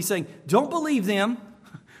other words, he's saying, don't believe them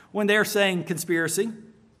when they're saying conspiracy.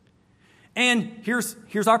 And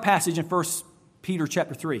here's our passage in 1 Peter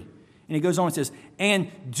chapter 3. And he goes on and says,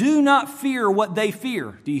 and do not fear what they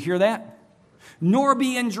fear. Do you hear that? Nor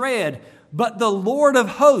be in dread, but the Lord of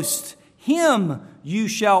hosts, him you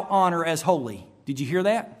shall honor as holy. Did you hear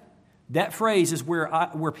that? That phrase is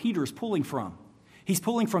where Peter is pulling from. He's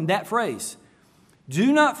pulling from that phrase.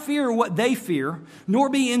 Do not fear what they fear, nor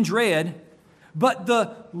be in dread, But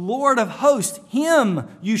the Lord of hosts, him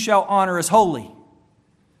you shall honor as holy.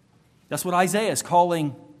 That's what Isaiah is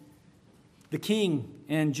calling the king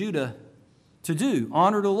and Judah to do.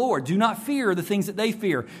 Honor the Lord. Do not fear the things that they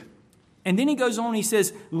fear. And then he goes on, he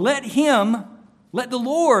says, let the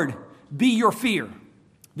Lord be your fear.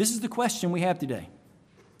 This is the question we have today.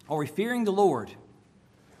 Are we fearing the Lord?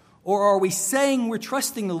 Or are we saying we're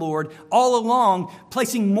trusting the Lord all along,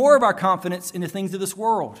 placing more of our confidence in the things of this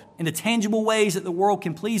world, in the tangible ways that the world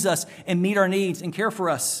can please us and meet our needs and care for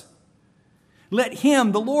us? Let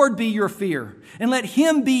him, the Lord, be your fear, and let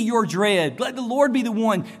him be your dread. Let the Lord be the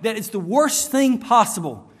one that is the worst thing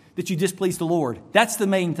possible that you displease the Lord. That's the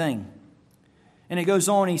main thing. And it goes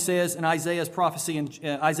on, he says in Isaiah's prophecy in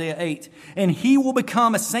Isaiah 8, and he will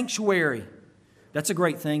become a sanctuary. That's a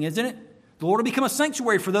great thing, isn't it? The Lord will become a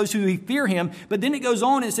sanctuary for those who fear him. But then it goes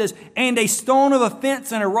on and it says, and a stone of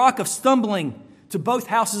offense and a rock of stumbling to both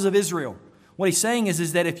houses of Israel. What he's saying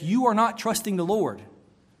is that if you are not trusting the Lord,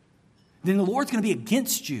 then the Lord's going to be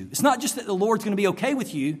against you. It's not just that the Lord's going to be okay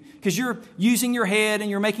with you because you're using your head and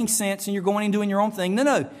you're making sense and you're going and doing your own thing.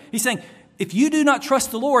 No. He's saying, if you do not trust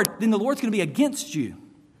the Lord, then the Lord's going to be against you.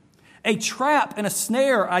 A trap and a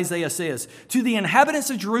snare, Isaiah says, to the inhabitants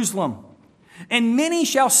of Jerusalem. And many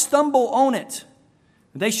shall stumble on it.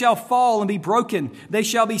 They shall fall and be broken. They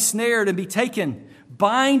shall be snared and be taken.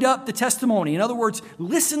 Bind up the testimony. In other words,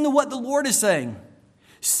 listen to what the Lord is saying.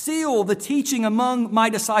 Seal the teaching among my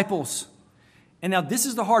disciples. And now this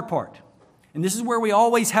is the hard part. And this is where we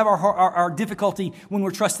always have our difficulty when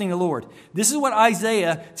we're trusting the Lord. This is what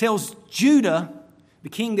Isaiah tells Judah. The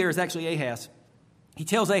king there is actually Ahaz. He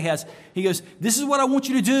tells Ahaz, he goes, this is what I want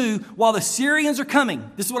you to do while the Syrians are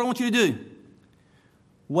coming. This is what I want you to do.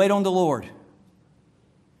 Wait on the Lord.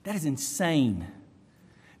 That is insane.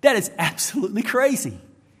 That is absolutely crazy.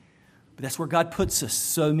 But that's where God puts us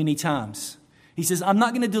so many times. He says, I'm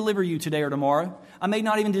not going to deliver you today or tomorrow. I may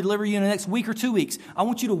not even deliver you in the next week or 2 weeks. I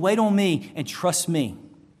want you to wait on me and trust me.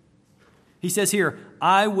 He says here,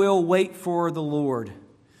 I will wait for the Lord,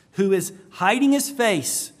 who is hiding his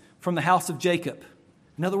face from the house of Jacob.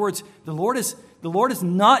 In other words, the Lord is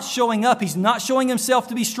not showing up. He's not showing himself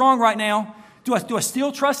to be strong right now. Do I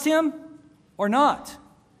still trust him or not?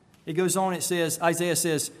 It goes on, it says, Isaiah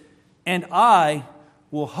says, and I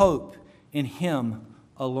will hope in him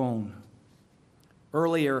alone.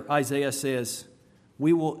 Earlier, Isaiah says,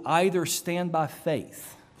 we will either stand by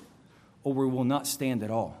faith or we will not stand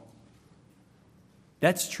at all.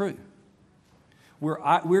 That's true.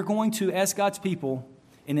 We're going to, as God's people,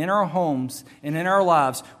 and in our homes and in our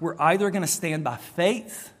lives, we're either going to stand by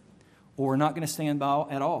faith or we're not going to stand by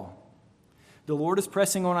at all. The Lord is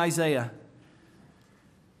pressing on Isaiah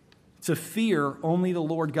to fear only the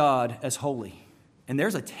Lord God as holy. And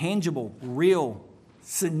there's a tangible, real,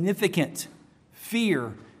 significant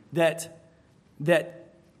fear that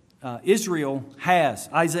Israel has,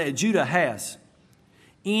 Judah has.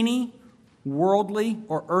 Any worldly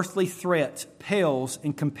or earthly threat pales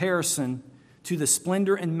in comparison to the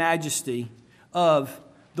splendor and majesty of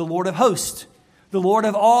the Lord of hosts, the Lord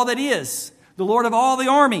of all that is, the Lord of all the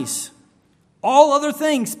armies. All other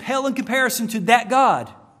things pale in comparison to that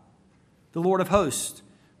God, the Lord of hosts,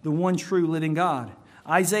 the one true living God.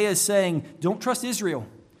 Isaiah is saying, don't trust Israel.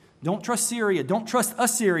 Don't trust Syria. Don't trust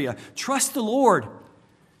Assyria. Trust the Lord.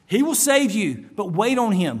 He will save you, but wait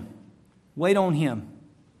on him. Wait on him.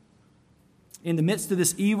 In the midst of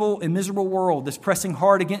this evil and miserable world that's pressing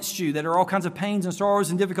hard against you, that are all kinds of pains and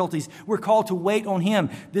sorrows and difficulties, we're called to wait on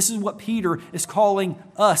him. This is what Peter is calling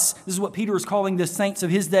us. This is what Peter is calling the saints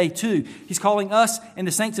of his day too. He's calling us and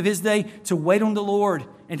the saints of his day to wait on the Lord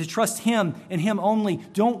and to trust him and him only.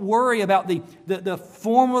 Don't worry about the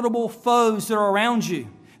formidable foes that are around you.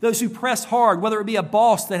 Those who press hard, whether it be a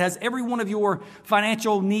boss that has every one of your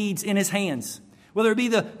financial needs in his hands, whether it be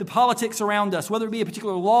the politics around us, whether it be a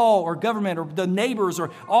particular law or government or the neighbors or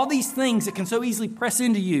all these things that can so easily press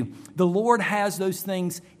into you, the Lord has those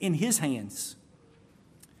things in his hands.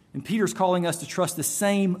 And Peter's calling us to trust the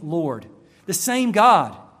same Lord, the same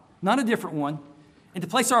God, not a different one, and to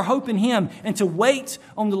place our hope in him and to wait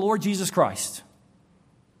on the Lord Jesus Christ.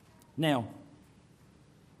 Now,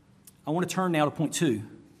 I want to turn now to point 2,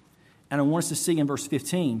 and I want us to see in verse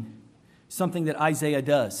 15 something that Isaiah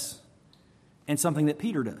does. And something that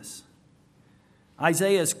Peter does.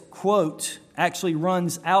 Isaiah's quote actually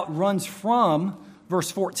runs from verse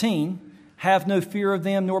 14, have no fear of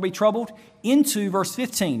them nor be troubled, into verse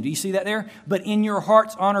 15. Do you see that there? But in your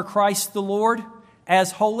hearts honor Christ the Lord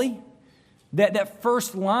as holy. That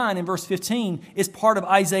first line in verse 15 is part of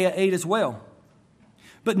Isaiah 8 as well.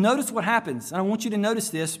 But notice what happens. And I want you to notice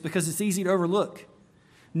this because it's easy to overlook.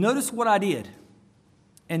 Notice what I did.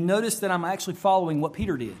 And notice that I'm actually following what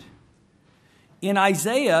Peter did. In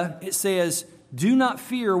Isaiah, it says, do not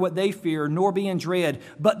fear what they fear, nor be in dread,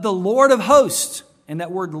 but the Lord of hosts, and that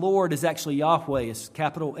word Lord is actually Yahweh, it's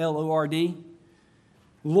capital Lord.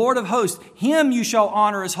 Lord of hosts, him you shall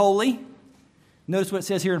honor as holy. Notice what it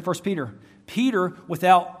says here in 1 Peter. Peter,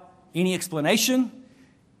 without any explanation,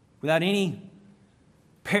 without any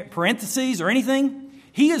parentheses or anything,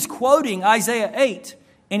 he is quoting Isaiah 8,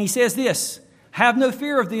 and he says this, have no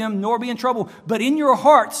fear of them, nor be in trouble, but in your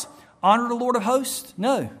hearts honor the Lord of hosts.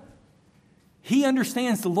 No. He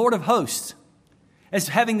understands the Lord of hosts as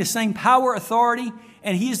having the same power, authority,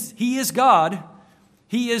 and He is God.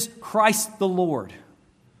 He is Christ the Lord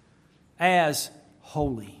as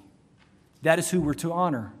holy. That is who we're to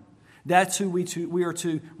honor. That's who we are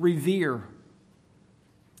to revere.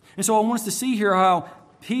 And so I want us to see here how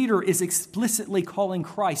Peter is explicitly calling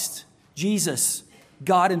Christ, Jesus,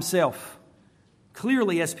 God Himself.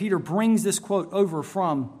 Clearly, as Peter brings this quote over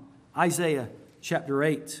from Isaiah chapter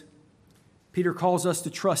 8. Peter calls us to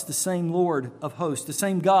trust the same Lord of hosts, the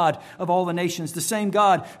same God of all the nations, the same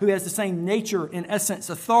God who has the same nature and essence,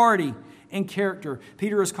 authority and character.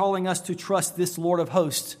 Peter is calling us to trust this Lord of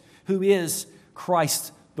hosts, who is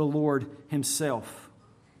Christ the Lord Himself.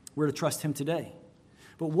 We're to trust Him today.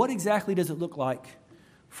 But what exactly does it look like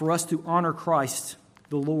for us to honor Christ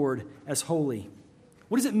the Lord as holy?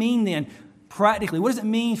 What does it mean then, practically? What does it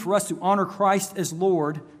mean for us to honor Christ as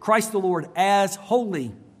Lord, Christ the Lord as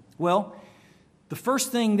holy? Well, the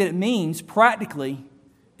first thing that it means practically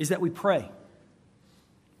is that we pray.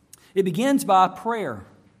 It begins by prayer.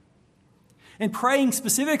 And praying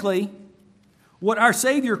specifically what our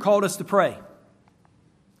Savior called us to pray.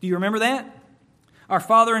 Do you remember that? Our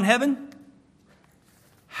Father in heaven,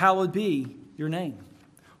 hallowed be your name.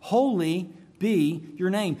 Holy be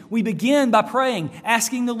your name. We begin by praying,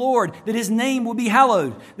 asking the Lord that His name will be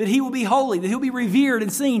hallowed, that He will be holy, that He'll be revered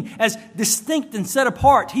and seen as distinct and set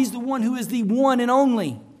apart. He's the one who is the one and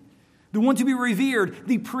only, the one to be revered,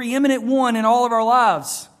 the preeminent one in all of our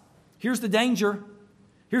lives. Here's the danger.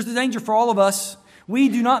 Here's the danger for all of us. We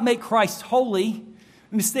do not make Christ holy.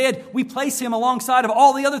 Instead, we place Him alongside of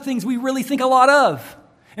all the other things we really think a lot of.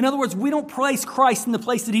 In other words, we don't place Christ in the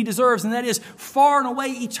place that He deserves, and that is far and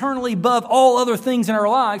away eternally above all other things in our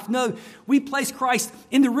life. No, we place Christ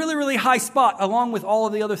in the really, really high spot along with all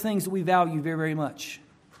of the other things that we value very, very much.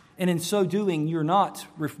 And in so doing, you're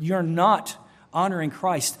not honoring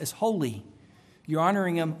Christ as holy. You're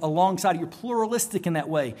honoring Him alongside. You're pluralistic in that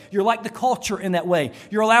way. You're like the culture in that way.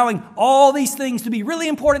 You're allowing all these things to be really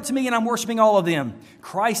important to me, and I'm worshiping all of them.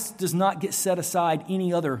 Christ does not get set aside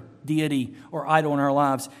any other deity or idol in our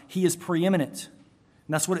lives. He is preeminent.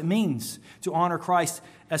 And that's what it means to honor Christ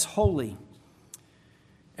as holy.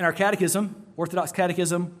 In our catechism, Orthodox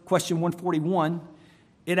Catechism, question 141,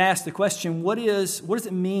 it asks the question, what does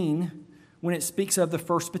it mean when it speaks of the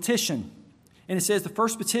first petition? And it says the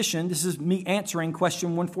first petition, this is me answering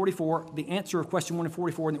question 144, the answer of question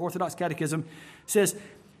 144 in the Orthodox Catechism, says,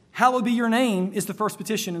 hallowed be your name is the first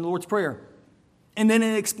petition in the Lord's Prayer. And then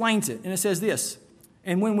it explains it, and it says this,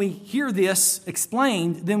 and when we hear this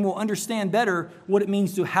explained, then we'll understand better what it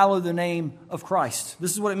means to hallow the name of Christ.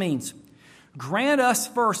 This is what it means. Grant us,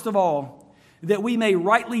 first of all, that we may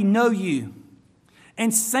rightly know you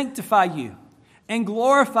and sanctify you and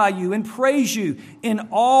glorify you and praise you in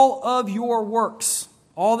all of your works,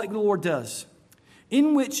 all that the Lord does,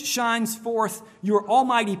 in which shines forth your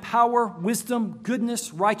almighty power, wisdom,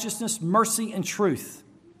 goodness, righteousness, mercy, and truth.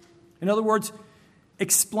 In other words,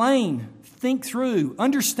 explain, think through,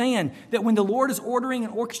 understand that when the Lord is ordering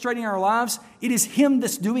and orchestrating our lives, it is Him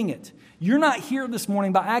that's doing it. You're not here this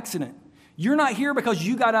morning by accident. You're not here because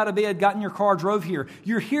you got out of bed, got in your car, drove here.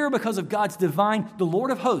 You're here because of God's divine, the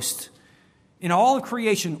Lord of hosts, in all of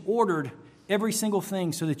creation, ordered every single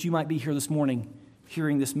thing so that you might be here this morning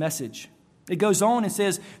hearing this message. It goes on and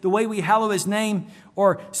says the way we hallow His name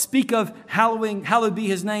or speak of hallowed be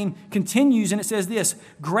His name continues, and it says this,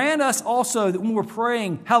 grant us also that when we're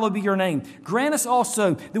praying, hallowed be your name, grant us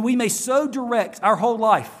also that we may so direct our whole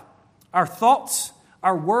life, our thoughts,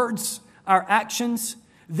 our words, our actions,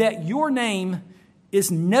 that your name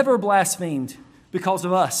is never blasphemed because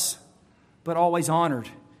of us, but always honored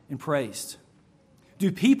and praised.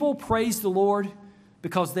 Do people praise the Lord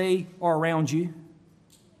because they are around you?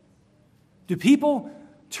 Do people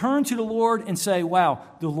turn to the Lord and say, wow,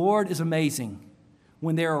 the Lord is amazing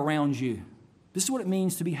when they're around you? This is what it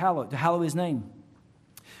means to be hallowed, to hallow His name.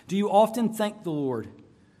 Do you often thank the Lord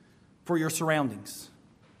for your surroundings?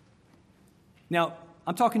 Now,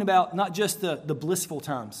 I'm talking about not just the blissful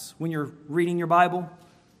times when you're reading your Bible,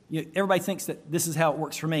 everybody thinks that this is how it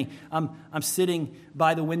works for me. I'm sitting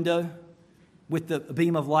by the window with the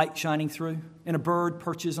beam of light shining through, and a bird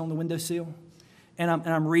perches on the windowsill, and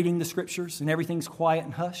I'm reading the scriptures, and everything's quiet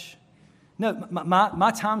and hush. No,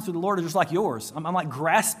 my times with the Lord are just like yours. I'm like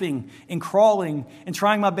grasping and crawling and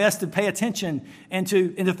trying my best to pay attention and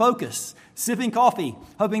to focus, sipping coffee,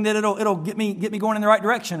 hoping that it'll get me going in the right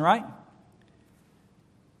direction, right?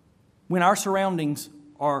 When our surroundings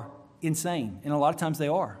are insane, and a lot of times they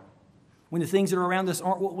are, when the things that are around us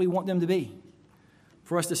aren't what we want them to be,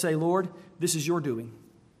 for us to say, Lord, this is your doing,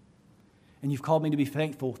 and you've called me to be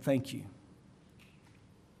thankful, thank you.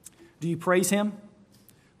 Do you praise him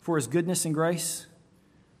for his goodness and grace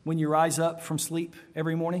when you rise up from sleep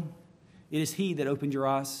every morning? It is he that opened your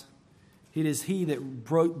eyes. It is he that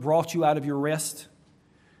brought you out of your rest.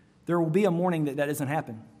 There will be a morning that doesn't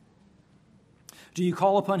happen. Do you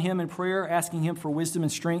call upon him in prayer, asking him for wisdom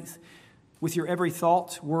and strength with your every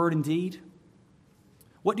thought, word, and deed?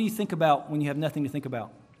 What do you think about when you have nothing to think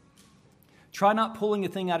about? Try not pulling a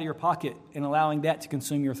thing out of your pocket and allowing that to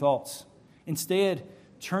consume your thoughts. Instead,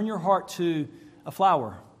 turn your heart to a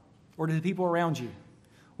flower or to the people around you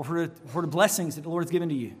or for the blessings that the Lord has given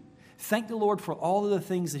to you. Thank the Lord for all of the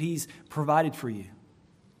things that he's provided for you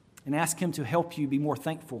and ask him to help you be more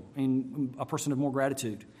thankful and a person of more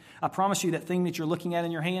gratitude. I promise you that thing that you're looking at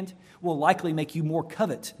in your hand will likely make you more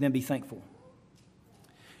covet than be thankful.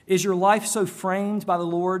 Is your life so framed by the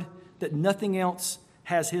Lord that nothing else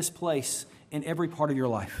has his place in every part of your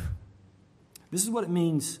life? This is what it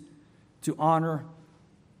means to honor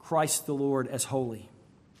Christ the Lord as holy.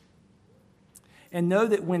 And know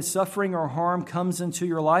that when suffering or harm comes into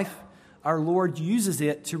your life, our Lord uses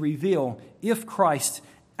it to reveal if Christ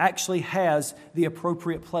actually has the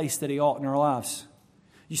appropriate place that he ought in our lives.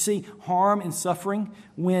 You see, harm and suffering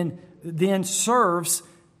then serves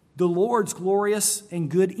the Lord's glorious and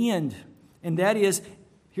good end. And that is,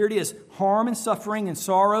 here it is, harm and suffering and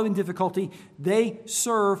sorrow and difficulty, they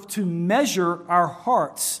serve to measure our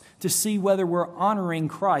hearts to see whether we're honoring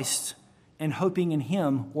Christ and hoping in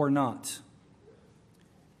him or not.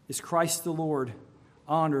 Is Christ the Lord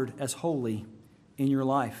honored as holy in your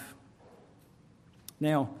life?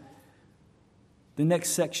 Now, the next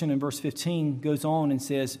section in verse 15 goes on and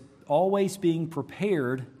says, always being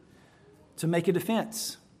prepared to make a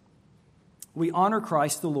defense. We honor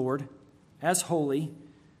Christ the Lord as holy.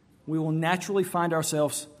 We will naturally find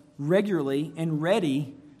ourselves regularly and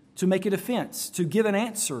ready to make a defense, to give an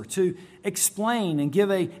answer, to explain and give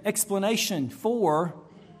an explanation for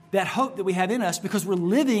that hope that we have in us because we're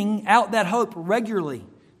living out that hope regularly,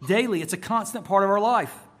 daily. It's a constant part of our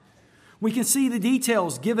life. We can see the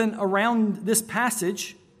details given around this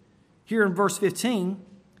passage here in verse 15,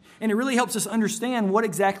 and it really helps us understand what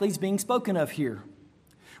exactly is being spoken of here.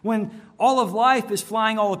 When all of life is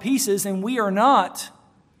flying all to pieces and we are not,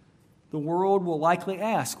 the world will likely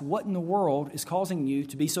ask, what in the world is causing you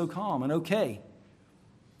to be so calm and okay?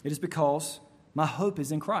 It is because my hope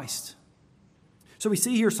is in Christ. So we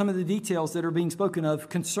see here some of the details that are being spoken of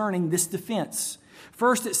concerning this defense.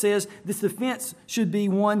 First, it says this defense should be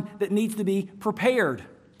one that needs to be prepared.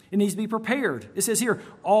 It needs to be prepared. It says here,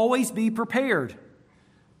 always be prepared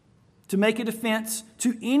to make a defense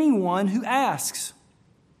to anyone who asks.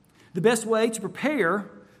 The best way to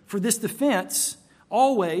prepare for this defense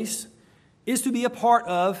always is to be a part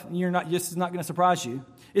of, and this is not going to surprise you,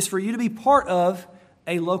 is for you to be part of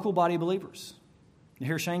a local body of believers. And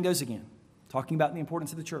here Shane goes again, talking about the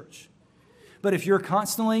importance of the church. But if you're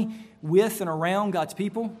constantly with and around God's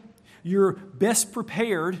people, you're best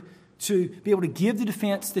prepared to be able to give the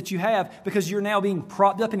defense that you have because you're now being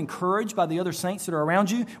propped up and encouraged by the other saints that are around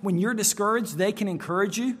you. When you're discouraged, they can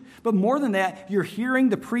encourage you. But more than that, you're hearing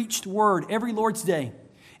the preached word every Lord's Day.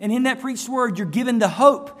 And in that preached word, you're given the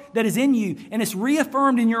hope that is in you, and it's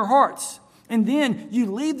reaffirmed in your hearts. And then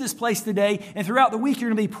you leave this place today, and throughout the week, you're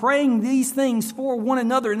going to be praying these things for one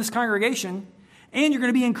another in this congregation. And you're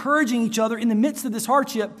going to be encouraging each other in the midst of this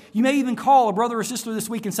hardship. You may even call a brother or sister this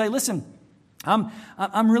week and say, listen,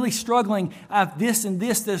 I'm really struggling. I have this and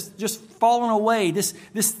this that's just fallen away. This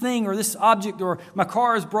thing or this object, or my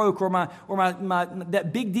car is broke, or my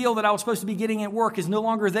that big deal that I was supposed to be getting at work is no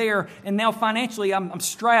longer there. And now financially I'm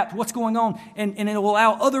strapped. What's going on? And it will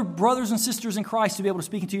allow other brothers and sisters in Christ to be able to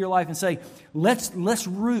speak into your life and say, let's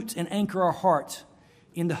root and anchor our heart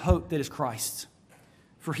in the hope that is Christ.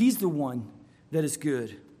 For he's the one that is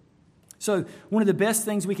good. So one of the best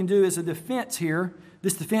things we can do is a defense here.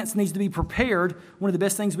 This defense needs to be prepared. One of the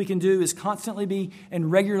best things we can do is constantly be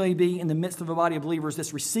and regularly be in the midst of a body of believers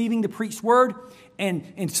that's receiving the preached word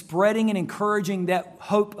and spreading and encouraging that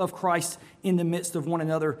hope of Christ in the midst of one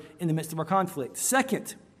another, in the midst of our conflict.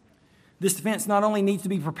 Second, This defense not only needs to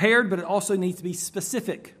be prepared, but it also needs to be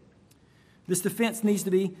specific. This defense needs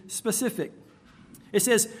to be specific. It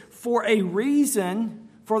says, for a reason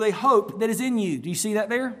for the hope that is in you. Do you see that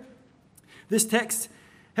there? This text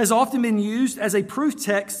has often been used as a proof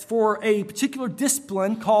text for a particular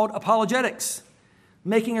discipline called apologetics,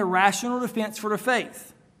 making a rational defense for the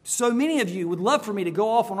faith. So many of you would love for me to go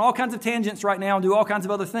off on all kinds of tangents right now and do all kinds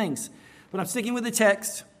of other things, but I'm sticking with the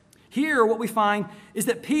text. Here, what we find is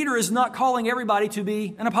that Peter is not calling everybody to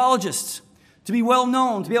be an apologist, to be well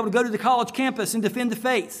known, to be able to go to the college campus and defend the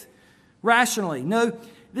faith rationally. No,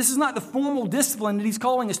 this is not the formal discipline that he's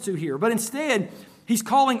calling us to here, but instead, he's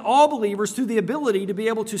calling all believers to the ability to be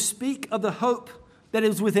able to speak of the hope that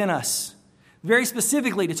is within us. Very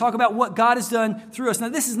specifically, to talk about what God has done through us. Now,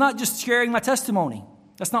 this is not just sharing my testimony.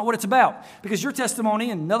 That's not what it's about. Because your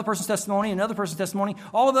testimony and another person's testimony and another person's testimony,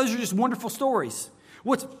 all of those are just wonderful stories.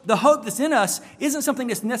 What's the hope that's in us isn't something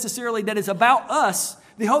that's necessarily that is about us.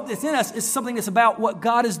 The hope that's in us is something that's about what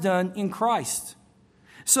God has done in Christ.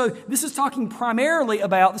 So this is talking primarily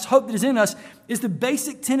about, this hope that is in us is the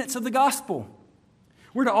basic tenets of the gospel.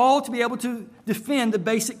 We're to be able to defend the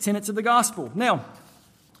basic tenets of the gospel. Now,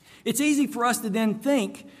 it's easy for us to then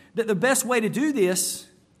think that the best way to do this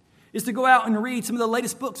is to go out and read some of the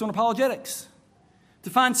latest books on apologetics, to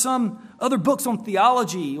find some other books on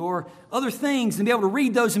theology or other things and be able to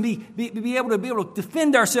read those and be able to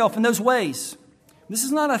defend ourselves in those ways. This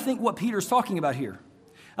is not, I think, what Peter's talking about here.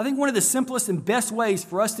 I think one of the simplest and best ways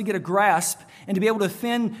for us to get a grasp and to be able to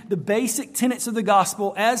defend the basic tenets of the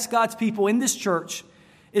gospel as God's people in this church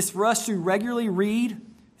is for us to regularly read,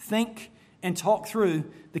 think, and talk through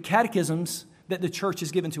the catechisms that the church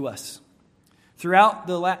has given to us. Throughout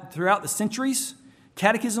the centuries,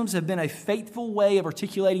 catechisms have been a faithful way of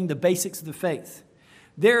articulating the basics of the faith.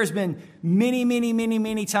 There has been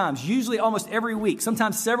many times, usually almost every week,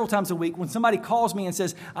 sometimes several times a week, when somebody calls me and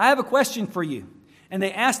says, I have a question for you. And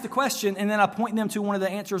they ask the question, and then I point them to one of the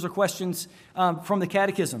answers or questions from the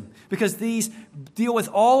catechism. Because these deal with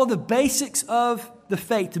all of the basics of the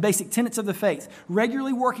faith, the basic tenets of the faith.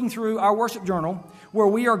 Regularly working through our worship journal, where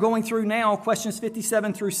we are going through now questions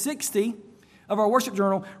 57 through 60 of our worship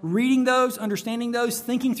journal, reading those, understanding those,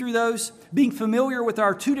 thinking through those, being familiar with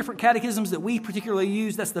our two different catechisms that we particularly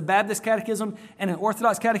use, that's the Baptist Catechism and an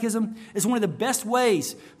Orthodox Catechism, is one of the best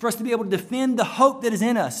ways for us to be able to defend the hope that is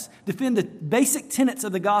in us, defend the basic tenets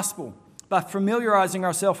of the gospel by familiarizing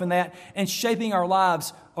ourselves in that and shaping our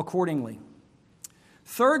lives accordingly.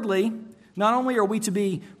 Thirdly, not only are we to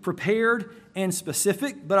be prepared and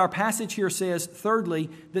specific, but our passage here says, thirdly,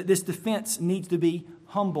 that this defense needs to be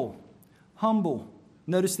humble. Humble.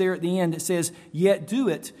 Notice there at the end it says, yet do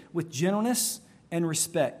it with gentleness and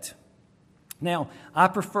respect. Now, I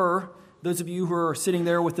prefer, those of you who are sitting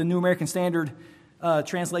there with the New American Standard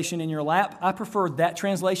translation in your lap, I prefer that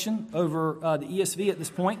translation over the ESV at this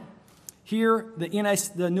point. Here,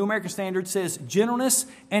 the New American Standard says gentleness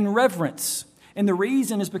and reverence. And the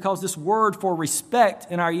reason is because this word for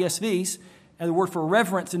respect in our ESVs, and the word for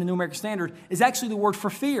reverence in the New American Standard, is actually the word for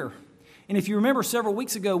fear. And if you remember several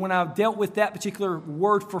weeks ago when I dealt with that particular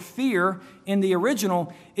word for fear in the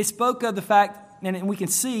original, it spoke of the fact, and we can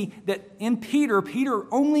see that in Peter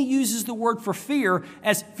only uses the word for fear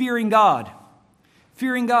as fearing God.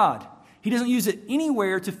 Fearing God. He doesn't use it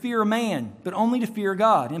anywhere to fear man, but only to fear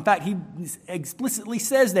God. In fact, he explicitly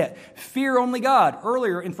says that. Fear only God,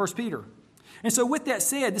 earlier in 1 Peter. And so with that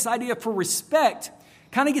said, this idea for respect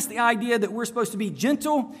kind of gets the idea that we're supposed to be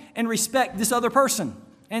gentle and respect this other person.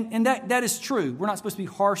 And that is true. We're not supposed to be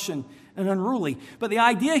harsh and unruly. But the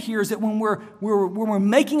idea here is that when we're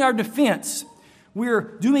making our defense, we're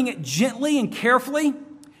doing it gently and carefully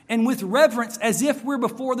and with reverence as if we're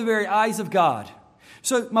before the very eyes of God.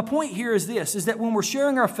 So my point here is this, is that when we're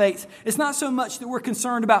sharing our faith, it's not so much that we're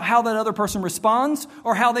concerned about how that other person responds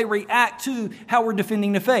or how they react to how we're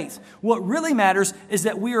defending the faith. What really matters is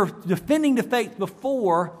that we are defending the faith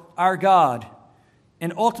before our God.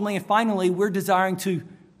 And ultimately and finally, we're desiring to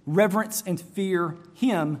reverence and fear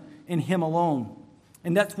Him and Him alone.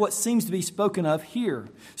 And that's what seems to be spoken of here.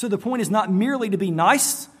 So the point is not merely to be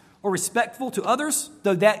nice or respectful to others,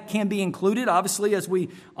 though that can be included, obviously, as we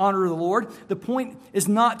honor the Lord. The point is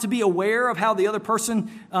not to be aware of how the other person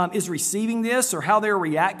is receiving this or how they're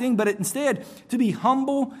reacting, but instead to be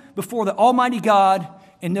humble before the Almighty God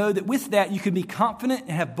and know that with that you can be confident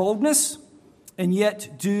and have boldness and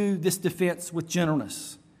yet do this defense with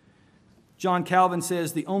gentleness. John Calvin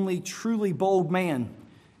says the only truly bold man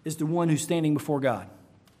is the one who's standing before God.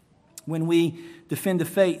 When we defend the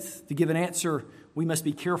faith to give an answer, we must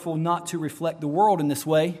be careful not to reflect the world in this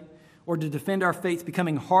way or to defend our faith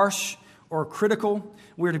becoming harsh or critical.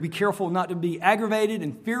 We're to be careful not to be aggravated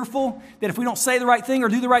and fearful that if we don't say the right thing or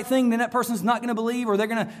do the right thing, then that person's not going to believe, or they're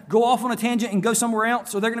going to go off on a tangent and go somewhere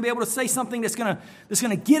else, or they're going to be able to say something that's going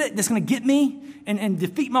to get me and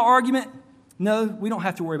defeat my argument. No, we don't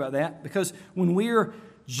have to worry about that, because when we're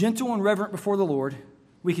gentle and reverent before the Lord,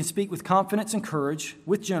 we can speak with confidence and courage,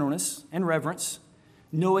 with gentleness and reverence,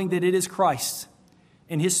 knowing that it is Christ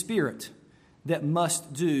and His Spirit that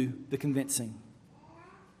must do the convincing.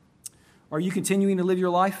 Are you continuing to live your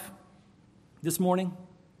life this morning?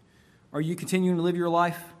 Are you continuing to live your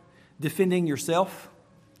life defending yourself,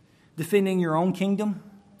 defending your own kingdom,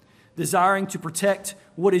 desiring to protect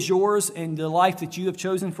what is yours and the life that you have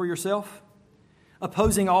chosen for yourself,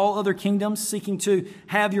 opposing all other kingdoms, seeking to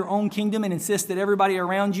have your own kingdom and insist that everybody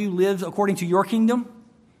around you lives according to your kingdom?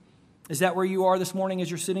 Is that where you are this morning as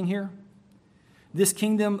you're sitting here? This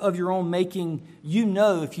kingdom of your own making, you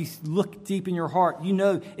know, if you look deep in your heart, you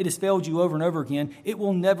know it has failed you over and over again. It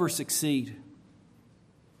will never succeed.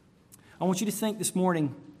 I want you to think this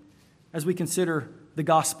morning as we consider the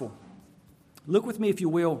gospel. Look with me, if you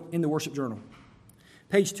will, in the worship journal.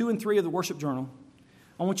 Page 2 and 3 of the worship journal.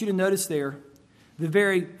 I want you to notice there the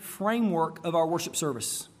very framework of our worship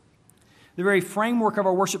service. The very framework of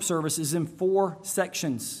our worship service is in 4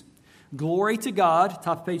 sections. Glory to God,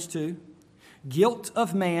 top of page 2. Guilt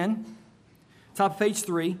of man, top of page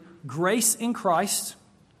 3. Grace in Christ,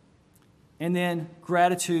 and then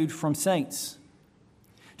gratitude from saints.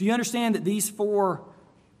 Do you understand that these four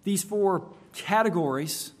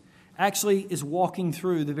categories actually is walking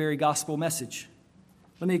through the very gospel message?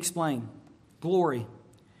 Let me explain. Glory.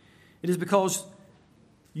 It is because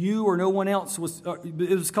you or no one else it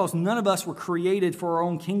was because none of us were created for our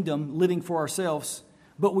own kingdom, living for ourselves,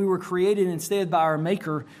 but we were created instead by our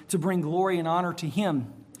Maker to bring glory and honor to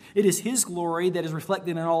Him. It is His glory that is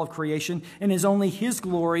reflected in all of creation, and it is only His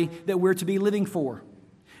glory that we're to be living for.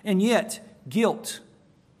 And yet, guilt,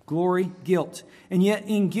 glory, guilt. And yet,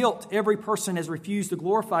 in guilt, every person has refused to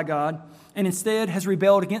glorify God and instead has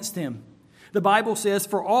rebelled against Him. The Bible says,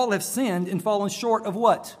 "For all have sinned and fallen short of"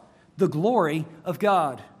 what? The glory of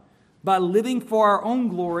God. By living for our own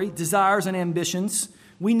glory, desires, and ambitions,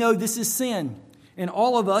 we know this is sin. And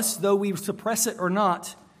all of us, though we suppress it or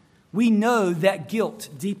not, we know that guilt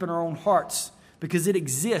deep in our own hearts because it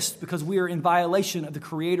exists because we are in violation of the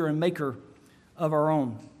Creator and Maker of our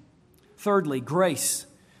own. Thirdly, grace.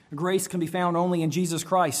 Grace can be found only in Jesus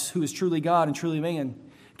Christ, who is truly God and truly man,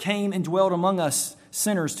 came and dwelt among us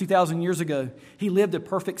sinners 2,000 years ago. He lived a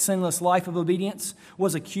perfect, sinless life of obedience,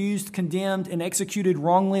 was accused, condemned, and executed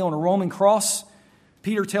wrongly on a Roman cross.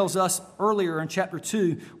 Peter tells us earlier in chapter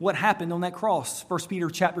 2 what happened on that cross. 1 Peter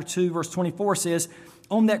chapter 2, verse 24 says,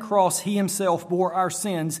 "On that cross He Himself bore our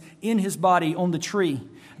sins in His body on the tree,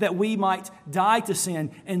 that we might die to sin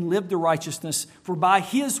and live to righteousness. For by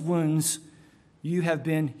His wounds you have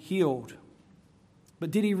been healed." But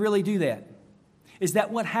did He really do that? Is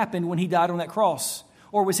that what happened when He died on that cross?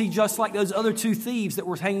 Or was He just like those other 2 thieves that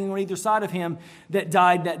were hanging on either side of Him that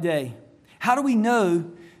died that day? How do we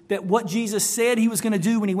know that what Jesus said He was going to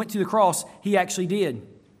do when He went to the cross, He actually did?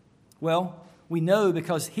 Well, we know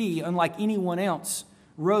because He, unlike anyone else,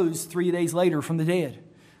 rose 3 days later from the dead,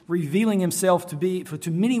 revealing Himself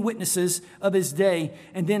to many witnesses of His day,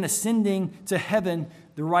 and then ascending to heaven,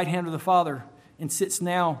 the right hand of the Father, and sits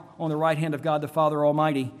now on the right hand of God the Father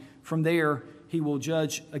Almighty. From there, He will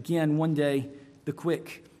judge again one day the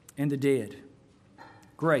quick and the dead.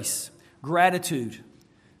 Grace. Gratitude.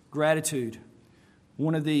 Gratitude.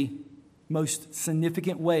 One of the most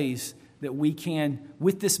significant ways that we can,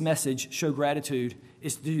 with this message, show gratitude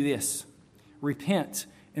is to do this. Repent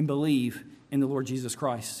and believe in the Lord Jesus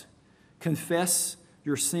Christ. Confess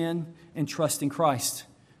your sin and trust in Christ.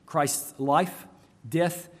 Christ's life,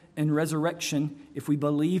 death, and resurrection, if we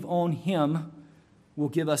believe on Him, will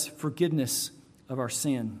give us forgiveness of our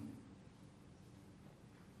sin.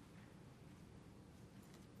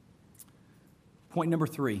 Point number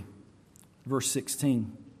 3, verse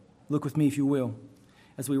 16. Look with me, if you will,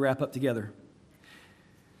 as we wrap up together.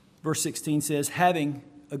 Verse 16 says, "Having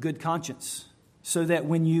a good conscience, so that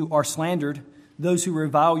when you are slandered, those who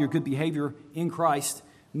revile your good behavior in Christ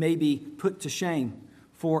may be put to shame.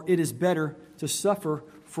 For it is better to suffer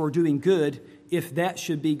for doing good, if that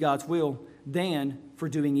should be God's will, than for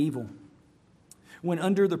doing evil." When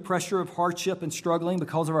under the pressure of hardship and struggling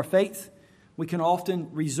because of our faith, we can often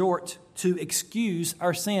resort to excuse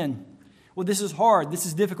our sin. Well, this is hard. This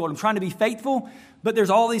is difficult. I'm trying to be faithful, but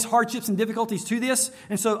there's all these hardships and difficulties to this,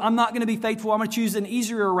 and so I'm not going to be faithful. I'm going to choose an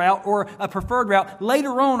easier route or a preferred route.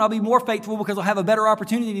 Later on, I'll be more faithful because I'll have a better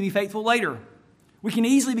opportunity to be faithful later. We can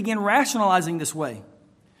easily begin rationalizing this way.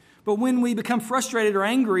 But when we become frustrated or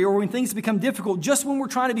angry, or when things become difficult, just when we're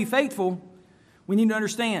trying to be faithful, we need to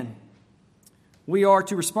understand we are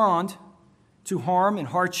to respond to harm and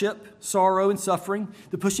hardship, sorrow and suffering,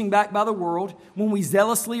 the pushing back by the world. When we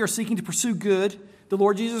zealously are seeking to pursue good, the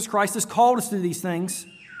Lord Jesus Christ has called us to these things.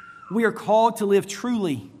 We are called to live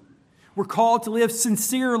truly. We're called to live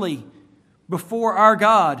sincerely before our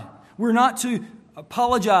God. We're not to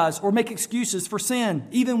apologize or make excuses for sin,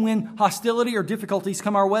 even when hostility or difficulties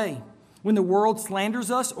come our way. When the world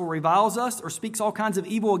slanders us or reviles us or speaks all kinds of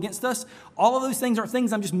evil against us, all of those things aren't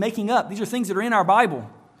things I'm just making up. These are things that are in our Bible.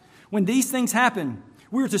 When these things happen,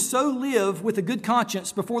 we are to so live with a good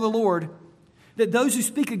conscience before the Lord that those who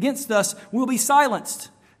speak against us will be silenced,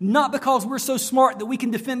 not because we're so smart that we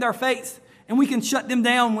can defend our faith and we can shut them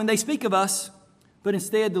down when they speak of us, but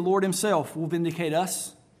instead the Lord Himself will vindicate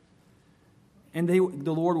us, and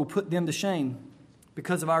the Lord will put them to shame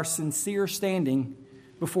because of our sincere standing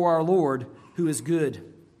before our Lord, who is good.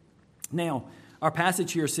 Now, our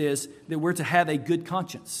passage here says that we're to have a good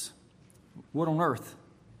conscience. What on earth?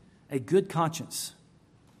 A good conscience.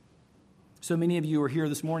 So many of you are here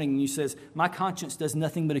this morning and you says, my conscience does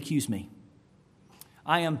nothing but accuse me.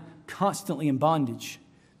 I am constantly in bondage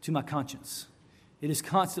to my conscience. It is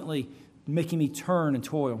constantly making me turn and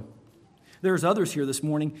toil. There's others here this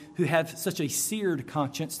morning who have such a seared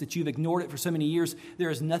conscience that you've ignored it for so many years. There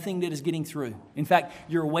is nothing that is getting through. In fact,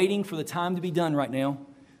 you're waiting for the time to be done right now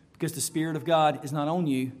because the Spirit of God is not on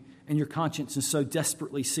you and your conscience is so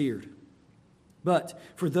desperately seared. But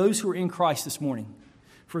for those who are in Christ this morning,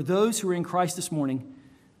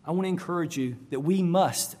 I want to encourage you that we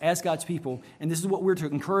must, as God's people, and this is what we're to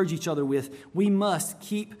encourage each other with, we must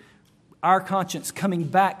keep our conscience coming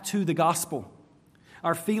back to the gospel.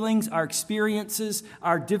 Our feelings, our experiences,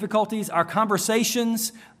 our difficulties, our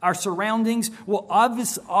conversations, our surroundings will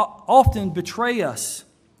often betray us.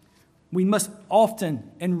 We must often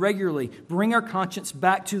and regularly bring our conscience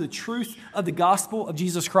back to the truth of the gospel of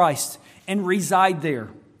Jesus Christ and reside there.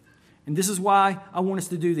 And this is why I want us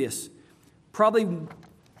to do this. Probably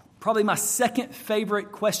my second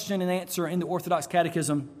favorite question and answer in the Orthodox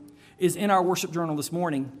Catechism is in our worship journal this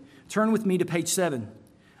morning. Turn with me to page 7.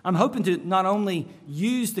 I'm hoping to not only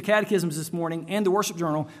use the catechisms this morning and the worship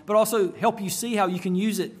journal, but also help you see how you can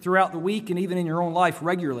use it throughout the week and even in your own life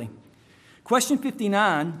regularly. Question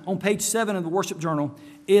 59 on page 7 of the worship journal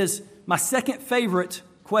is my second favorite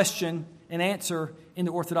question and answer in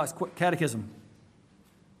the Orthodox Catechism.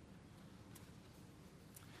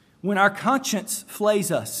 When our conscience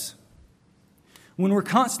flays us, when we're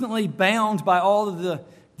constantly bound by all of the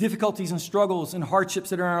difficulties and struggles and hardships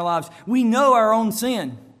that are in our lives, we know our own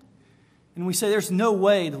sin. And we say, there's no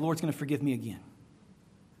way the Lord's going to forgive me again.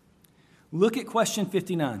 Look at question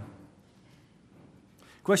 59.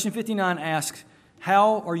 Question 59 asks,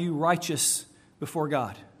 how are you righteous before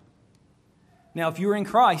God? Now, if you're in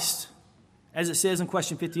Christ, as it says in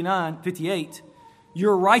question 58,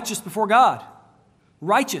 you're righteous before God.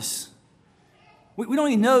 Righteous. We don't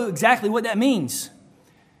even know exactly what that means.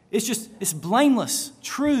 It's blameless,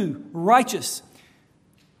 true, righteous.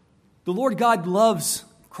 The Lord God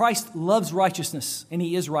Christ loves righteousness, and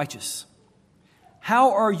He is righteous.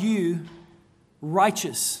 How are you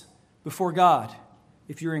righteous before God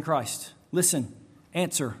if you're in Christ? Listen,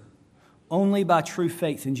 answer, only by true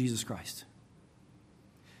faith in Jesus Christ.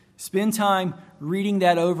 Spend time reading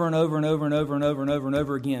that over and over and over and over and over and over and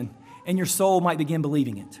over again, and your soul might begin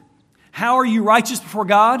believing it. How are you righteous before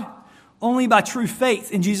God? Only by true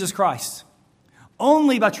faith in Jesus Christ.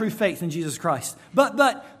 Only by true faith in Jesus Christ. But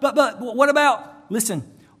what about, listen,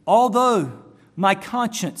 although my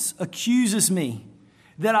conscience accuses me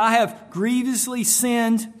that I have grievously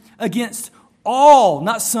sinned against all,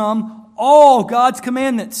 not some, all God's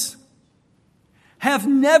commandments, have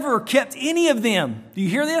never kept any of them. Do you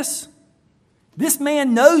hear this? This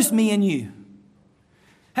man knows me and you.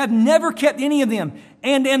 Have never kept any of them,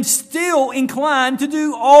 and am still inclined to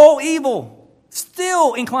do all evil.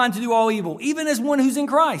 Still inclined to do all evil, even as one who's in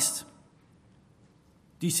Christ.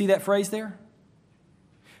 Do you see that phrase there?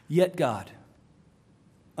 Yet God.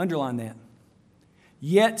 Underline that.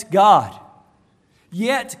 Yet God.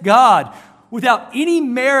 Yet God, without any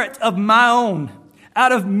merit of my own,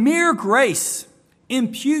 out of mere grace,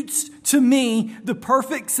 imputes to me the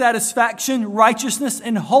perfect satisfaction, righteousness,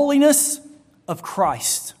 and holiness of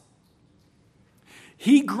Christ.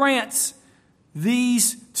 He grants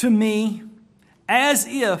these to me as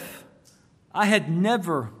if I had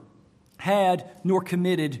never had nor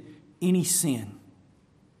committed any sin.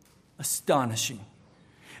 Astonishing.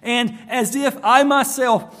 And as if I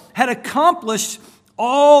myself had accomplished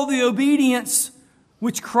all the obedience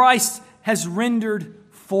which Christ has rendered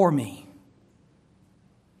for me.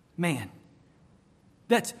 Man,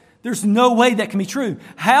 there's no way that can be true.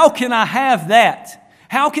 How can I have that?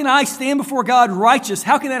 How can I stand before God righteous?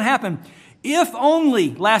 How can that happen? If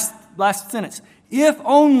only, last sentence, if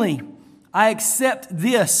only I accept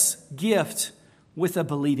this gift with a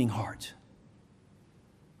believing heart.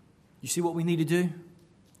 You see what we need to do?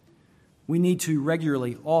 We need to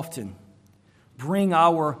regularly, often, bring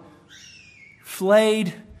our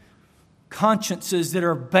flayed consciences that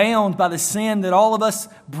are bound by the sin that all of us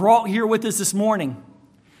brought here with us this morning.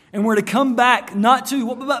 And we're to come back not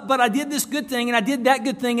to, but I did this good thing and I did that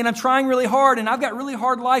good thing and I'm trying really hard and I've got really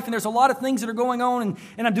hard life and there's a lot of things that are going on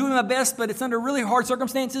and I'm doing my best, but it's under really hard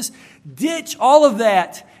circumstances. Ditch all of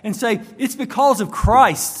that and say, it's because of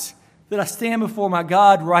Christ that I stand before my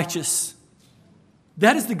God righteous.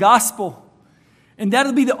 That is the gospel. And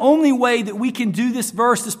that'll be the only way that we can do this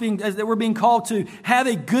verse that we're being called to have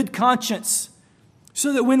a good conscience,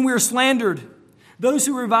 so that when we're slandered, those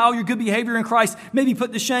who revile your good behavior in Christ may be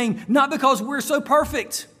put to shame, not because we're so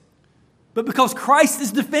perfect, but because Christ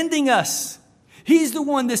is defending us. He's the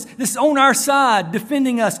one that's on our side,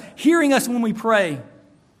 defending us, hearing us when we pray,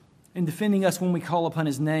 and defending us when we call upon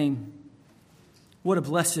His name. What a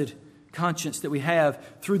blessed conscience that we have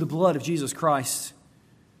through the blood of Jesus Christ.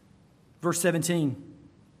 Verse 17.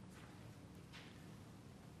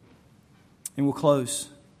 And we'll close.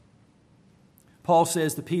 Paul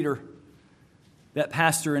says to Peter, that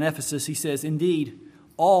pastor in Ephesus, he says, indeed,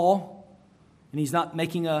 all, and he's not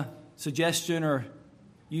making a suggestion or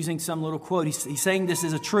using some little quote. He's saying this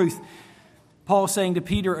is a truth. Paul's saying to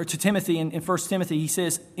Peter, or to Timothy in 1 Timothy, he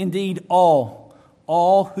says, indeed, all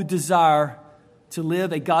who desire to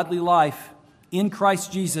live a godly life in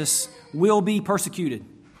Christ Jesus will be persecuted.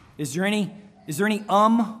 Is there any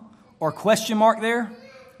or question mark there?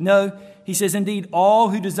 No. He says, indeed, all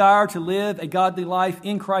who desire to live a godly life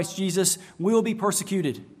in Christ Jesus will be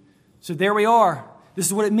persecuted. So there we are. This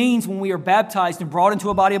is what it means when we are baptized and brought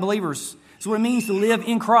into a body of believers. This is what it means to live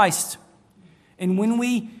in Christ. And when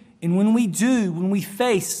we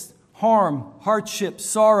face harm, hardship,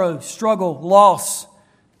 sorrow, struggle, loss,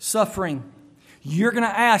 suffering, you're going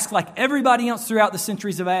to ask, like everybody else throughout the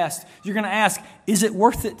centuries have asked, you're going to ask, is it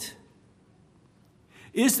worth it?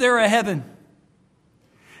 Is there a heaven?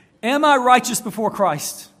 Am I righteous before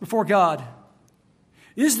Christ, before God?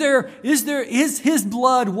 Is His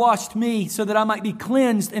blood washed me so that I might be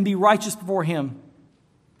cleansed and be righteous before Him?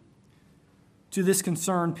 To this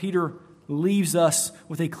concern, Peter leaves us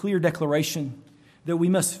with a clear declaration that we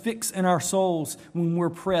must fix in our souls when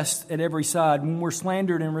we're pressed at every side, when we're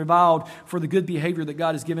slandered and reviled for the good behavior that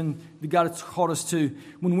God has given, that God has called us to,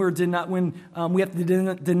 when we have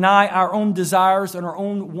to deny our own desires and our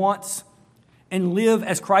own wants and live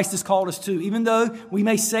as Christ has called us to. Even though we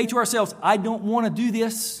may say to ourselves, I don't want to do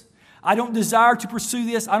this. I don't desire to pursue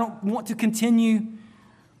this. I don't want to continue.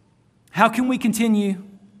 How can we continue?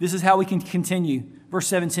 This is how we can continue. Verse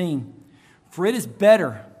 17. For it is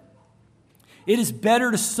better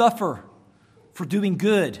to suffer for doing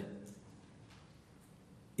good,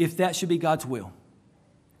 if that should be God's will,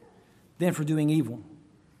 than for doing evil.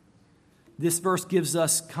 This verse gives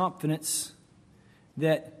us confidence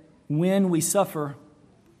that when we suffer,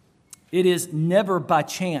 it is never by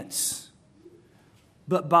chance,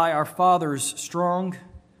 but by our Father's strong,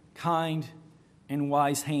 kind, and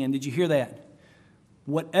wise hand. Did you hear that?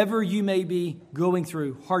 Whatever you may be going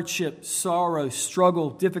through, hardship, sorrow, struggle,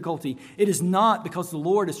 difficulty, it is not because the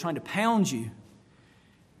Lord is trying to pound you.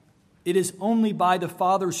 It is only by the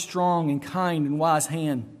Father's strong and kind and wise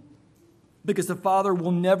hand, because the Father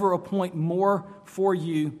will never appoint more for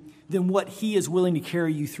you than what He is willing to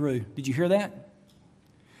carry you through. Did you hear that?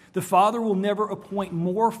 The Father will never appoint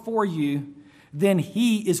more for you than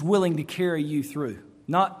He is willing to carry you through,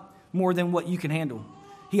 not more than what you can handle.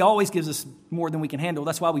 He always gives us more than we can handle.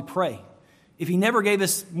 That's why we pray. If He never gave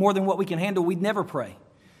us more than what we can handle, we'd never pray.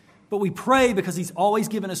 But we pray because He's always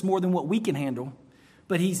given us more than what we can handle,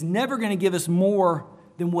 but He's never going to give us more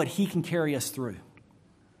than what He can carry us through.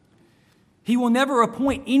 He will never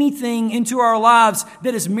appoint anything into our lives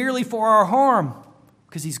that is merely for our harm,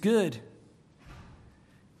 because He's good.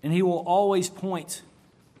 And He will always point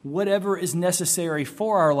whatever is necessary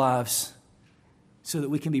for our lives so that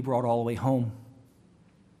we can be brought all the way home.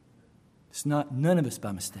 It's none of us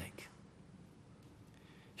by mistake.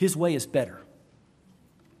 His way is better.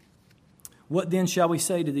 What then shall we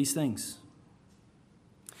say to these things?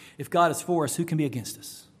 If God is for us, who can be against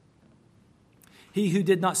us? He who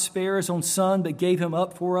did not spare His own Son, but gave Him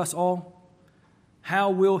up for us all, how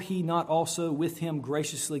will He not also with Him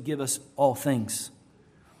graciously give us all things?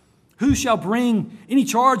 Who shall bring any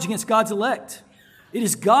charge against God's elect? It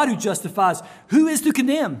is God who justifies. Who is to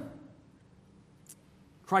condemn?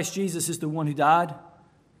 Christ Jesus is the one who died.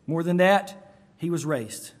 More than that, he was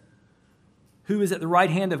raised. Who is at the right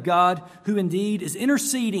hand of God, who indeed is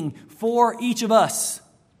interceding for each of us.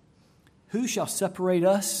 Who shall separate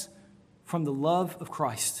us from the love of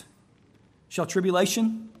Christ? Shall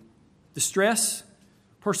tribulation, distress,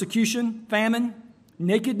 persecution, famine,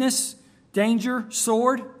 nakedness, danger,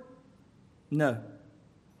 sword? No.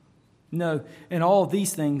 No. In all of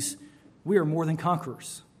these things, we are more than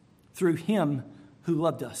conquerors through him who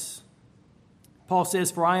loved us. Paul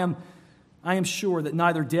says, for I am sure that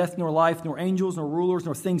neither death nor life, nor angels, nor rulers,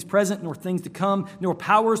 nor things present, nor things to come, nor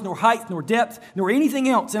powers, nor height, nor depth, nor anything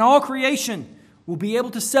else in all creation will be able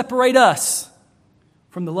to separate us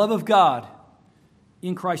from the love of God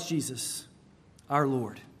in Christ Jesus, our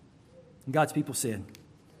Lord. And God's people said,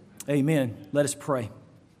 amen. Let us pray.